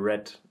bit of the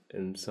red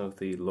in some of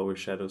the lower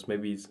shadows.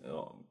 Maybe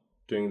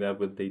doing that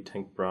with the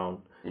tank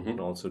brown and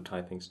also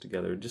tie things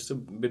together. Just a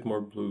bit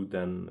more blue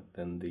than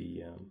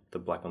the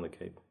black on the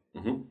cape.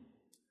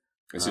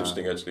 It's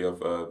interesting, actually, of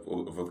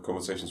the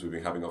conversations we've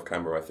been having off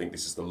camera. I think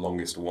this is the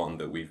longest one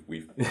that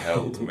we've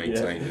held to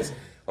maintain.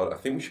 I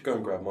think we should go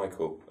and grab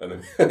Michael and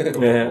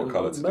then what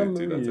colour to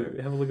do that.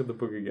 Have a look at the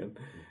book again.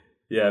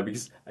 Yeah,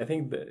 because I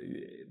think that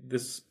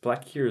this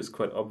black here is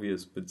quite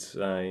obvious, but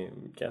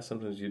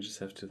sometimes you just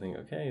have to think,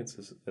 okay,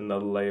 it's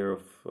another layer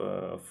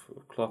of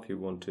cloth. You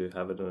want to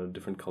have it in a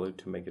different color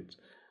to make it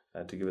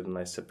to give it a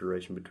nice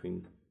separation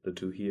between the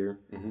two here,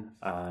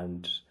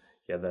 and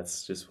yeah,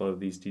 that's just one of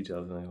these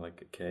details. And I'm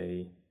like,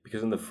 okay,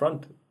 because in the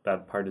front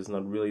that part is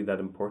not really that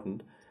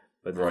important,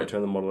 but if you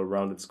turn the model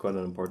around, it's quite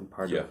an important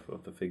part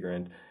of the figure.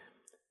 And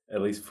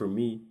at least for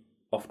me,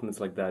 often it's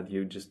like that.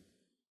 You just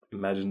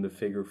imagine the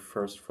figure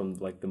first from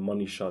like the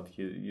money shot.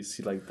 You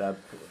see like that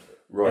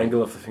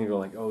angle of the finger,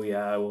 like, oh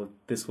yeah, well,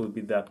 this will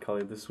be that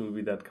color, this will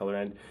be that color,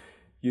 and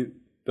you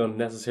don't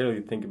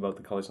necessarily think about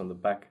the colors on the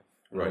back.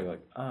 Right. You're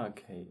like,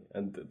 okay,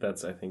 and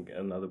that's, I think,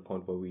 another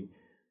point where we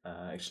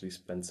actually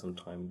spend some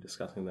time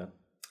discussing that.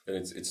 And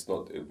it's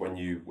not when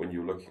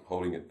you're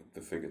holding it,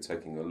 the figure,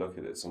 taking a look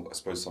at it. I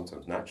suppose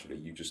sometimes naturally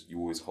you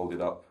always hold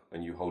it up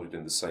and you hold it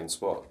in the same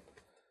spot.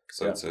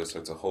 So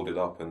to hold it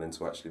up and then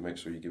to actually make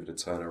sure you give it a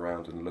turn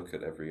around and look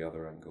at every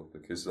other angle,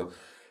 because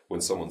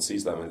when someone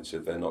sees that miniature,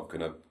 they're not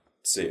going to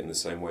see it in the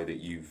same way that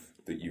you've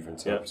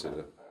interpreted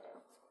it.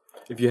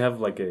 If you have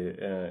like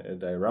a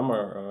diorama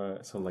or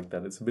something like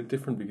that, it's a bit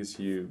different because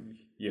you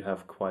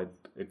have quite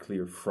a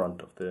clear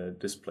front of the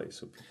display,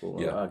 so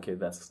people okay,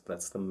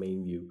 that's the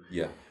main view.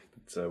 Yeah.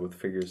 But with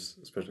figures,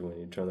 especially when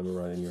you turn them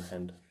around in your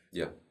hand,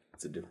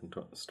 it's a different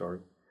story.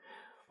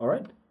 All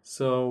right,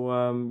 so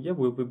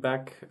we'll be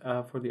back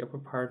for the upper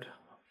part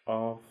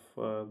of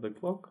the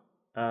cloak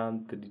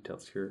and the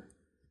details here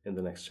in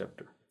the next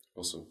chapter.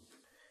 Awesome.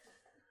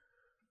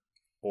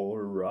 All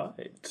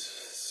right,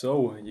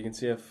 so you can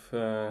see I've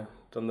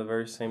done the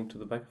very same to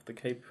the back of the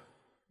cape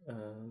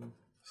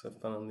as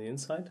I've done on the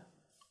inside.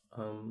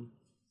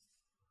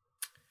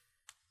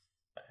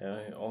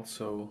 I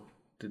also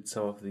did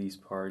some of these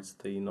parts,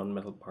 the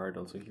non-metal part,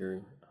 also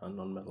here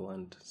non-metal,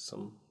 and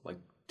some like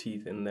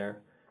teeth in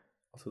there.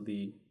 Also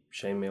the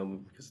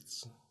chainmail, because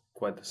it's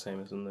quite the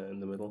same as in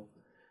the middle.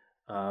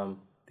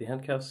 The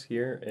handcuffs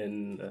here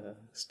in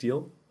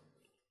steel.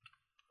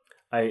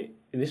 I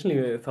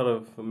initially thought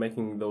of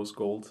making those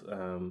gold,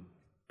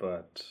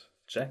 but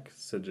Jack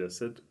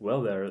suggested,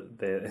 well,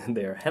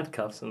 they're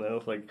handcuffs, and I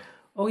was like,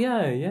 oh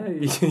yeah,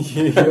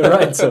 you're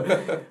right. So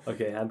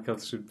okay,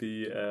 handcuffs should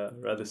be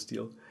rather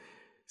steel.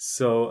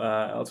 So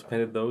I also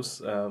painted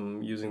those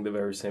using the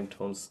very same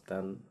tones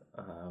then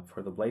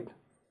for the blade,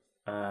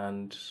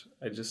 and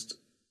I just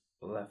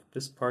left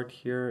this part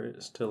here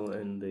still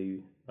in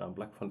the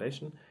black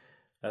foundation.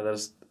 And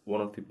that's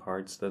one of the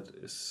parts that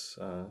is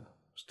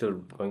still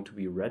going to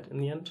be red in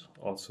the end.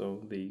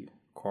 Also the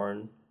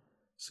corn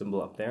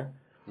symbol up there.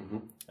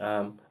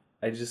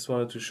 I just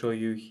wanted to show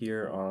you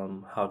here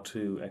how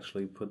to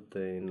actually put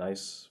the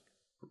nice,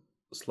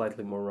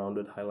 slightly more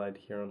rounded highlight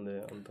here on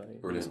the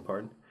this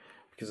part,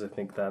 because I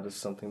think that is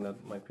something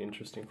that might be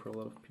interesting for a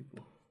lot of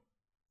people.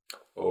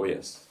 Oh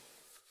yes.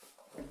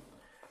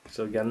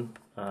 So again,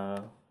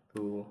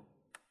 we will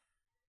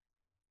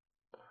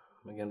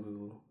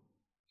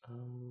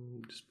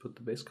just put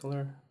the base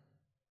color,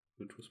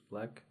 which was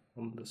black,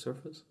 on the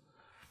surface.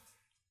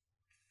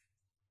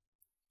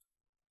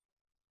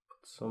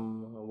 Put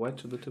some white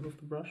to the tip of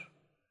the brush.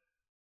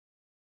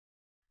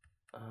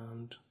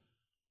 And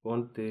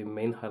want the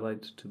main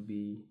highlight to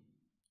be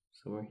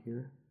somewhere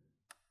here.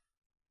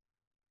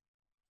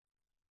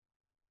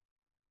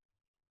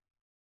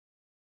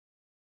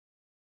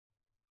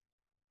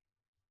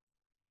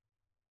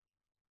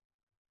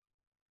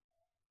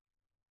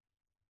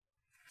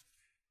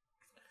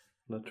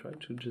 And I'll try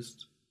to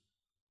just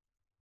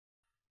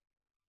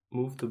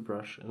move the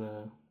brush in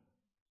a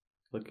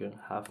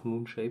half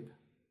moon shape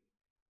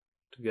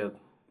to get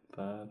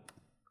that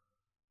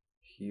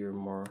here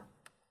more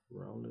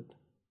rounded.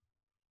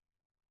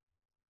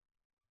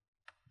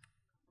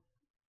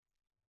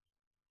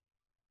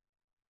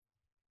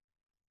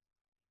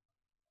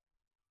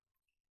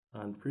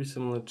 And pretty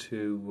similar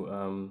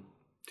to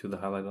the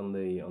highlight on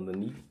the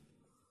knee,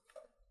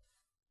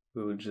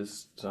 we will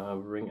just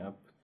bring up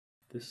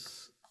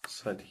this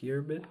side here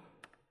a bit.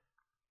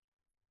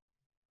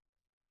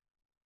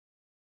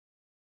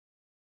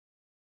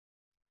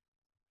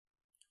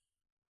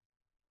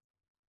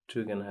 To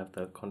again have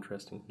that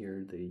contrasting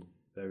here, the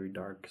very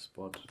dark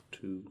spot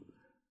to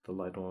the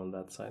light one on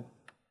that side.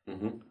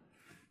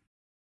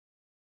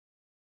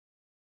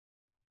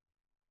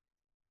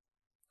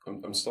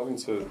 I'm starting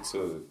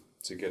to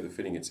get the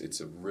feeling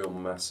it's a real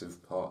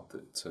massive part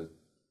that to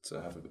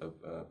have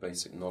a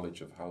basic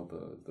knowledge of how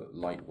the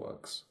light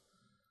works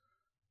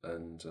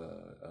and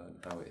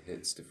how it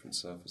hits different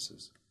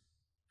surfaces.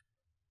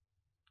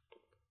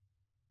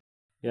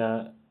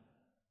 Yeah,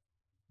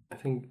 I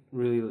think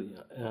really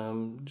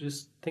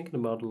just thinking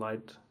about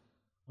light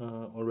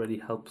already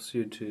helps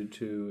you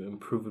to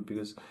improve it,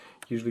 because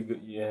usually,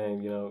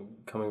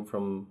 coming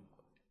from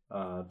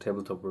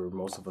tabletop where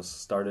most of us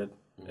started,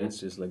 it's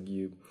just like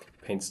you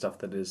paint stuff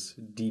that is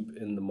deep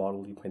in the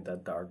model, you paint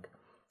that dark,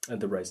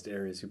 and the rest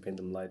areas you paint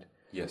them light.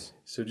 Yes.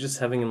 So just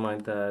having in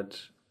mind that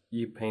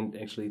you paint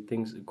actually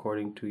things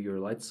according to your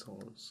light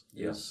source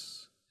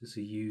is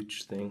a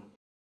huge thing.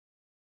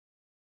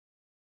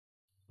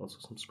 Also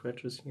some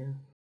scratches here.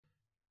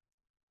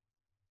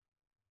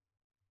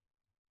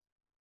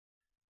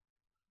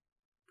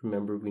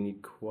 Remember, we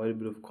need quite a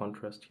bit of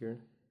contrast here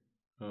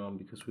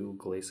because we will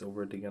glaze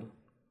over it again.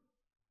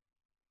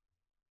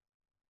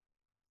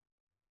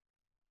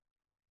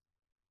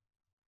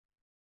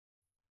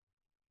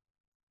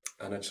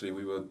 And actually,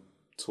 we were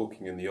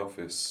talking in the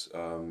office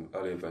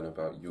earlier, Ben,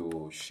 about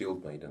your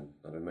Shield Maiden,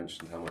 and I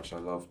mentioned how much I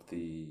loved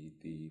the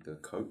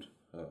coat,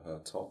 her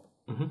top.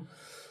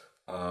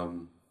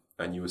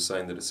 And you were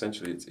saying that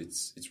essentially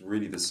it's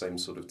really the same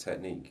sort of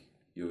technique.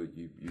 You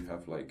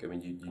have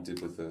you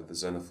did with the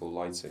zenithal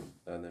lighting,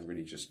 and then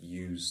really just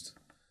used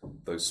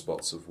those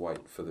spots of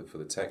white for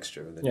the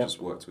texture, and then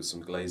just worked with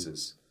some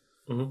glazes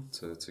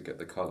to get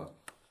the color.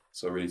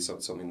 So really,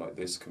 something like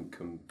this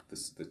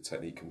the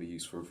technique can be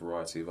used for a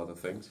variety of other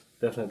things.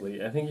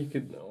 Definitely, I think you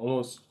could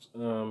almost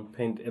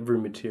paint every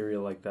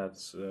material like that.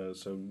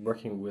 So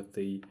working with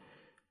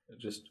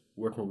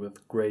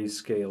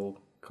grayscale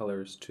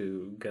colors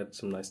to get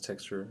some nice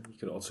texture. You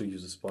could also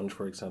use a sponge,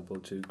 for example,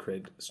 to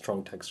create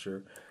strong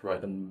texture,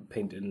 right, and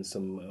paint in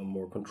some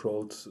more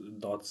controlled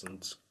dots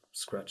and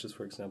scratches,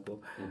 for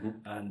example,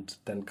 and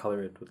then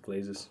color it with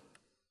glazes.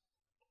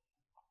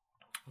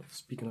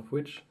 Speaking of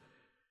which,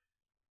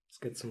 let's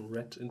get some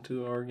red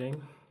into our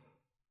game.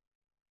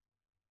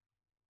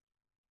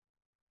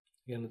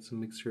 Again, it's a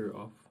mixture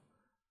of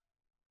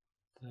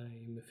the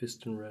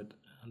Mephiston red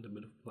and a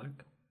bit of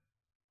black.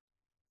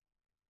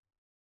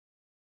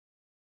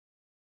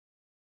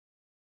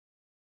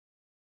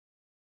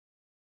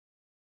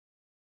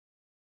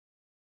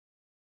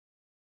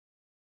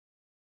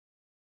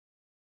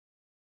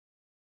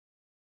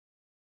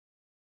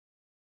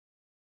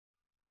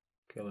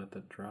 Okay, let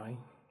that dry.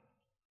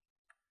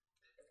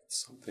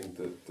 It's something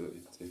that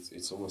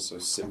it's almost so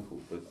simple,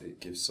 but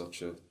it gives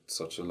such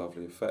a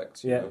lovely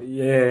effect. Yeah.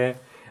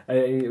 I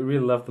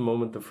really love the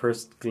moment the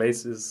first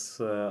glaze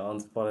is on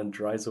spot and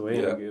dries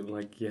away. Yeah.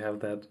 Like you have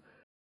that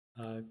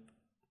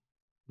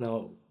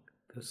now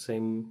the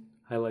same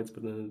highlights,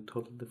 but in a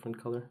totally different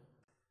color.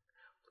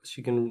 Plus,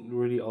 you can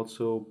really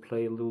also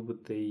play a little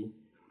bit the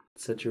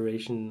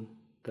saturation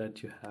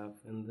that you have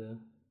in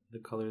the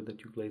color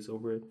that you glaze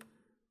over it.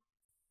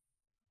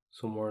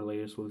 So more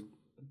layers will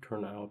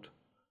turn out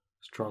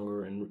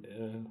stronger,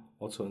 and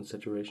also in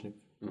saturation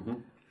if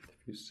you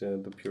use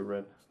the pure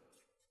red.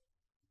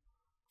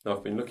 Now,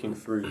 I've been looking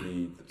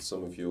through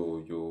some of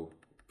your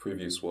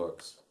previous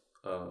works,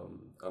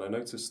 And I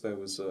noticed there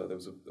was a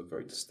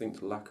very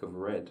distinct lack of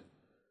red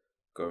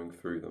going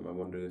through them. I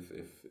wondered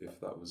if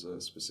that was a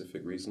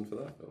specific reason for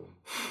that. Or...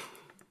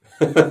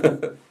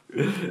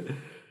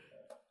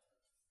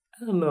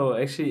 I don't know.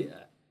 Actually,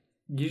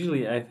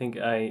 usually I think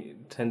I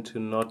tend to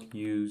not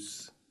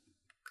use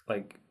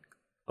like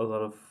a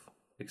lot of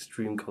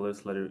extreme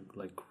colors,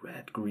 like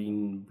red,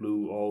 green,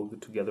 blue, all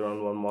together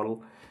on one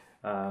model.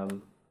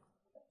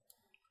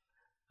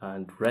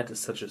 And red is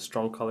such a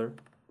strong color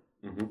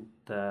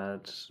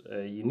that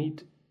you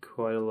need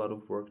quite a lot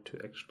of work to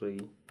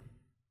actually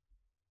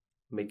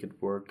make it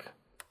work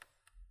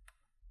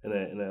in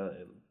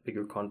a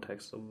bigger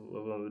context of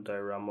a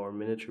diorama or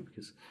miniature,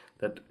 because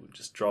that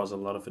just draws a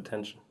lot of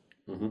attention.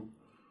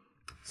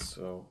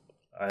 So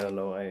I don't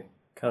know, I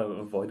kind of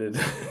avoided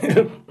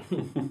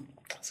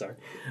sorry,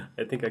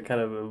 I think I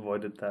kind of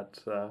avoided that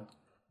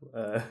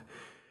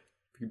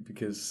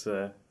because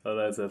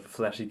as a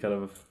flashy kind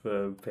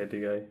of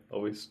painting, I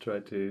always try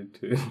to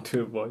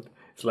avoid.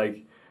 It's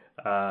like,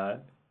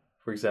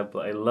 for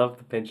example, I love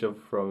the paint job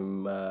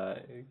from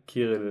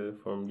Kirill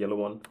from Yellow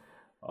One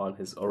on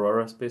his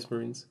Aurora Space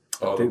Marines.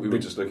 Oh, we were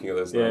just looking at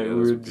those. Yeah, we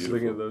were just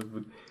looking at those.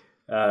 But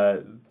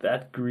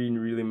that green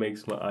really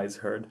makes my eyes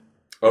hurt.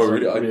 Oh,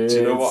 really? Do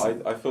you know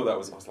what? I thought I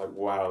was like,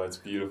 wow, that's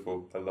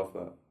beautiful. I love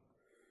that.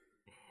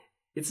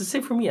 It's the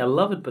same for me. I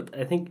love it, but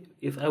I think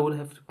if I would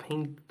have to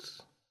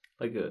paint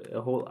like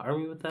a whole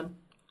army with them,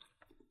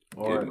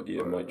 or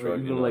even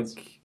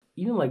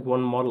like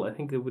one model, I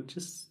think it would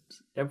just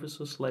ever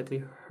so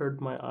slightly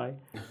hurt my eye.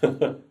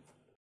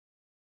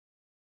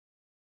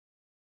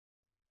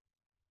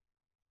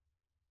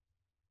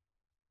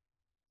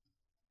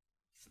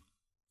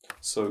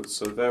 So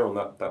there on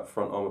that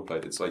front armor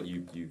plate, it's like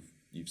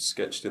you've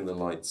sketched in the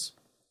lights.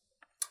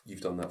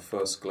 You've done that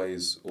first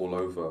glaze all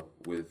over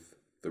with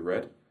the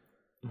red,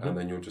 and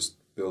then you're just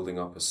building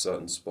up a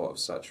certain spot of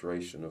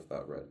saturation of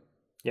that red.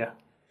 Yeah,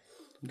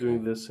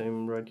 doing the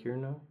same right here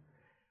now.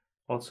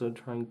 Also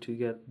trying to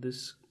get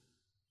this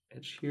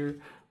edge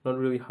here, not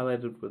really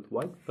highlighted with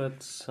white,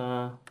 but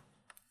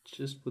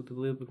just with a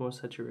little bit more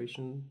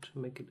saturation to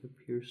make it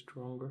appear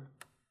stronger,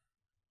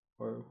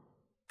 or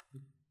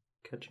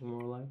catching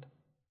more light.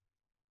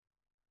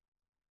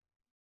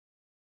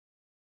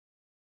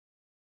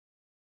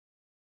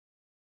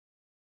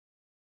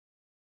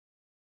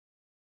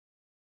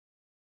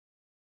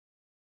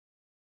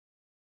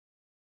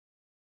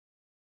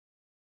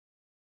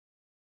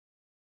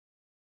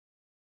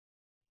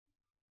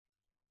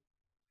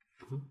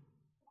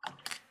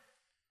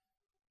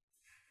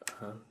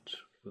 And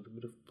with a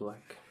bit of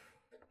black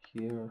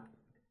here,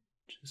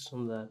 just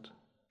on that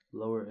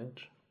lower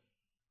edge.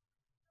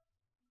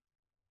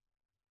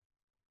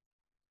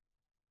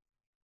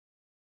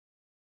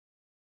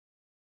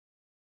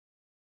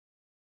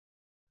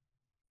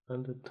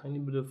 And a tiny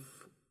bit of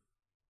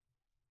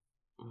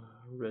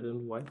red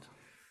and white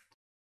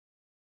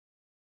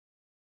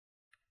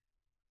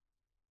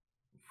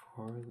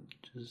for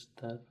just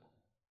that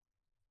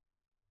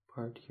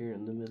part here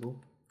in the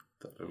middle.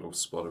 That little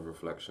spot of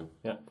reflection.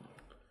 Yeah.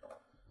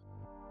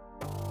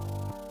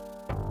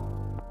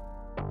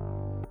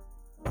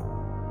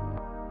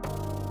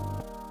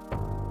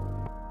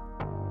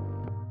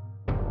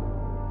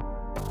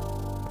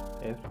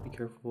 I have to be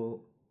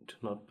careful to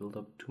not build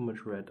up too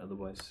much red,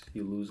 otherwise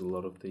you lose a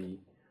lot of the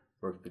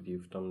work that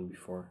you've done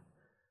before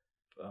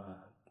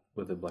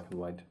with the black and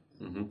white.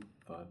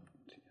 But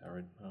yeah,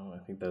 right now I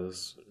think that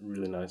is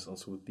really nice.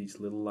 Also with these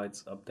little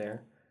lights up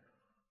there,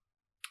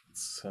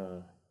 it's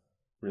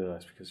really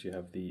nice because you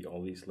have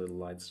all these little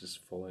lights just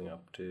falling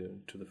up to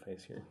the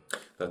face here.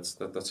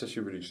 That's actually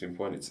a really interesting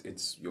point.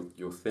 It's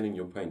you're thinning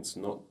your paints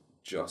not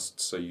just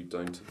so you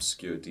don't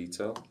obscure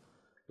detail,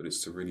 but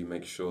it's to really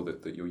make sure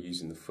that you're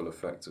using the full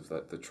effect of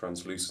the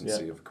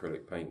translucency of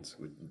acrylic paint,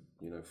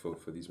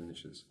 for these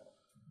miniatures.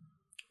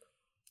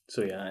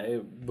 So yeah,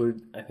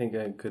 I think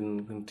I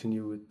can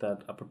continue with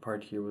that upper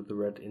part here with the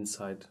red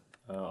inside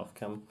off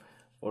cam.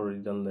 Already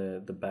done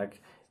the back.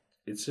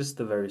 It's just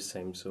the very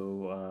same,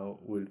 so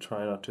we'll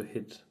try not to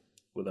hit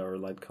with our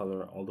light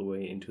color all the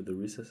way into the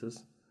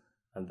recesses,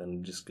 and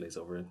then just glaze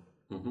over it.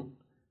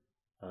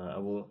 I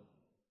will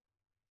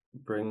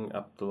bring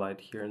up the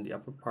light here in the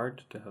upper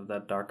part to have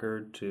that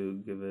darker,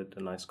 to give it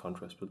a nice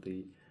contrast with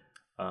the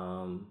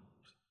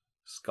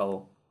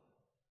skull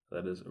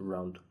that is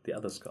around the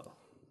other skull.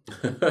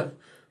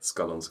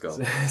 Skull on skull.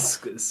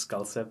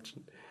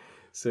 Skullception.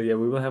 So yeah,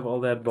 we will have all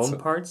that bone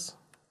parts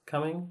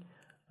coming,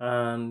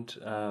 and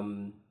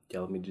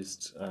let me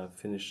just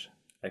finish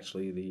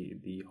actually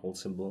the whole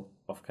symbol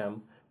off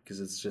cam, because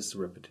it's just a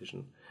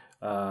repetition.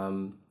 I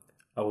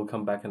will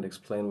come back and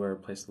explain where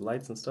I place the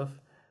lights and stuff,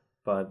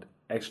 but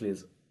actually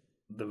it's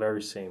the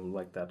very same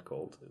like that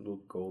gold. It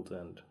will gold,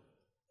 and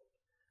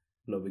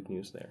no big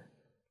news there.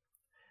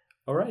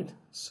 Alright,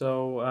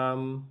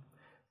 so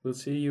we'll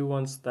see you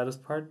once that is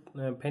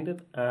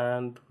painted,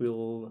 and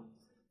we'll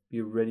be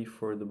ready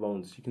for the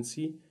bones. You can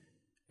see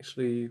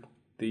actually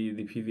the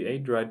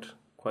PVA dried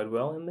quite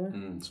well in there.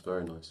 It's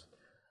very nice.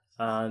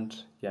 And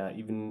yeah,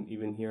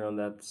 even here on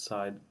that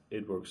side,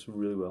 it works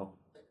really well.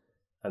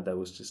 And that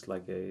was just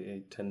like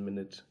a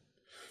 10-minute.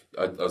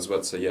 I was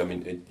about to say, yeah. I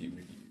mean,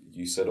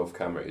 you said off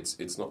camera,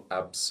 it's not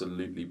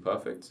absolutely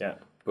perfect. Yeah.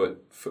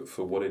 But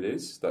for what it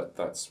is,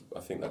 I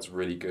think that's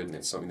really good, and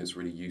it's something that's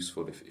really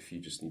useful if you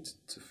just need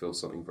to fill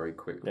something very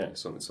quickly,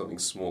 something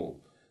small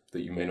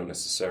that you may not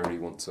necessarily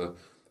want to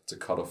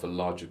cut off a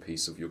larger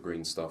piece of your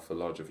green stuff, a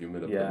larger of your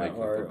middle, but make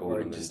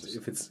or just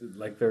if it's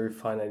like very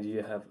fine and you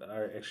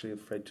are actually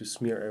afraid to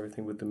smear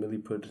everything with the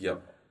milliput.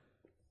 Yep.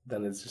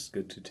 Then it's just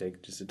good to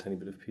take just a tiny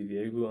bit of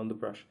PVA glue on the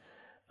brush.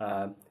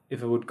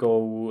 If I would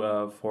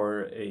go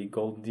for a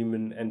Golden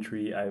Demon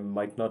entry, I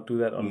might not do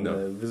that on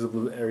a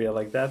visible area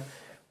like that,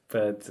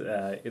 but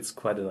it's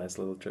quite a nice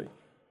little trick.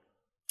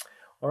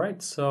 All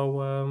right,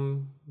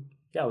 so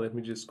yeah, let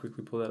me just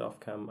quickly pull that off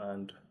cam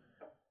and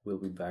we'll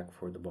be back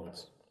for the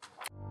bones.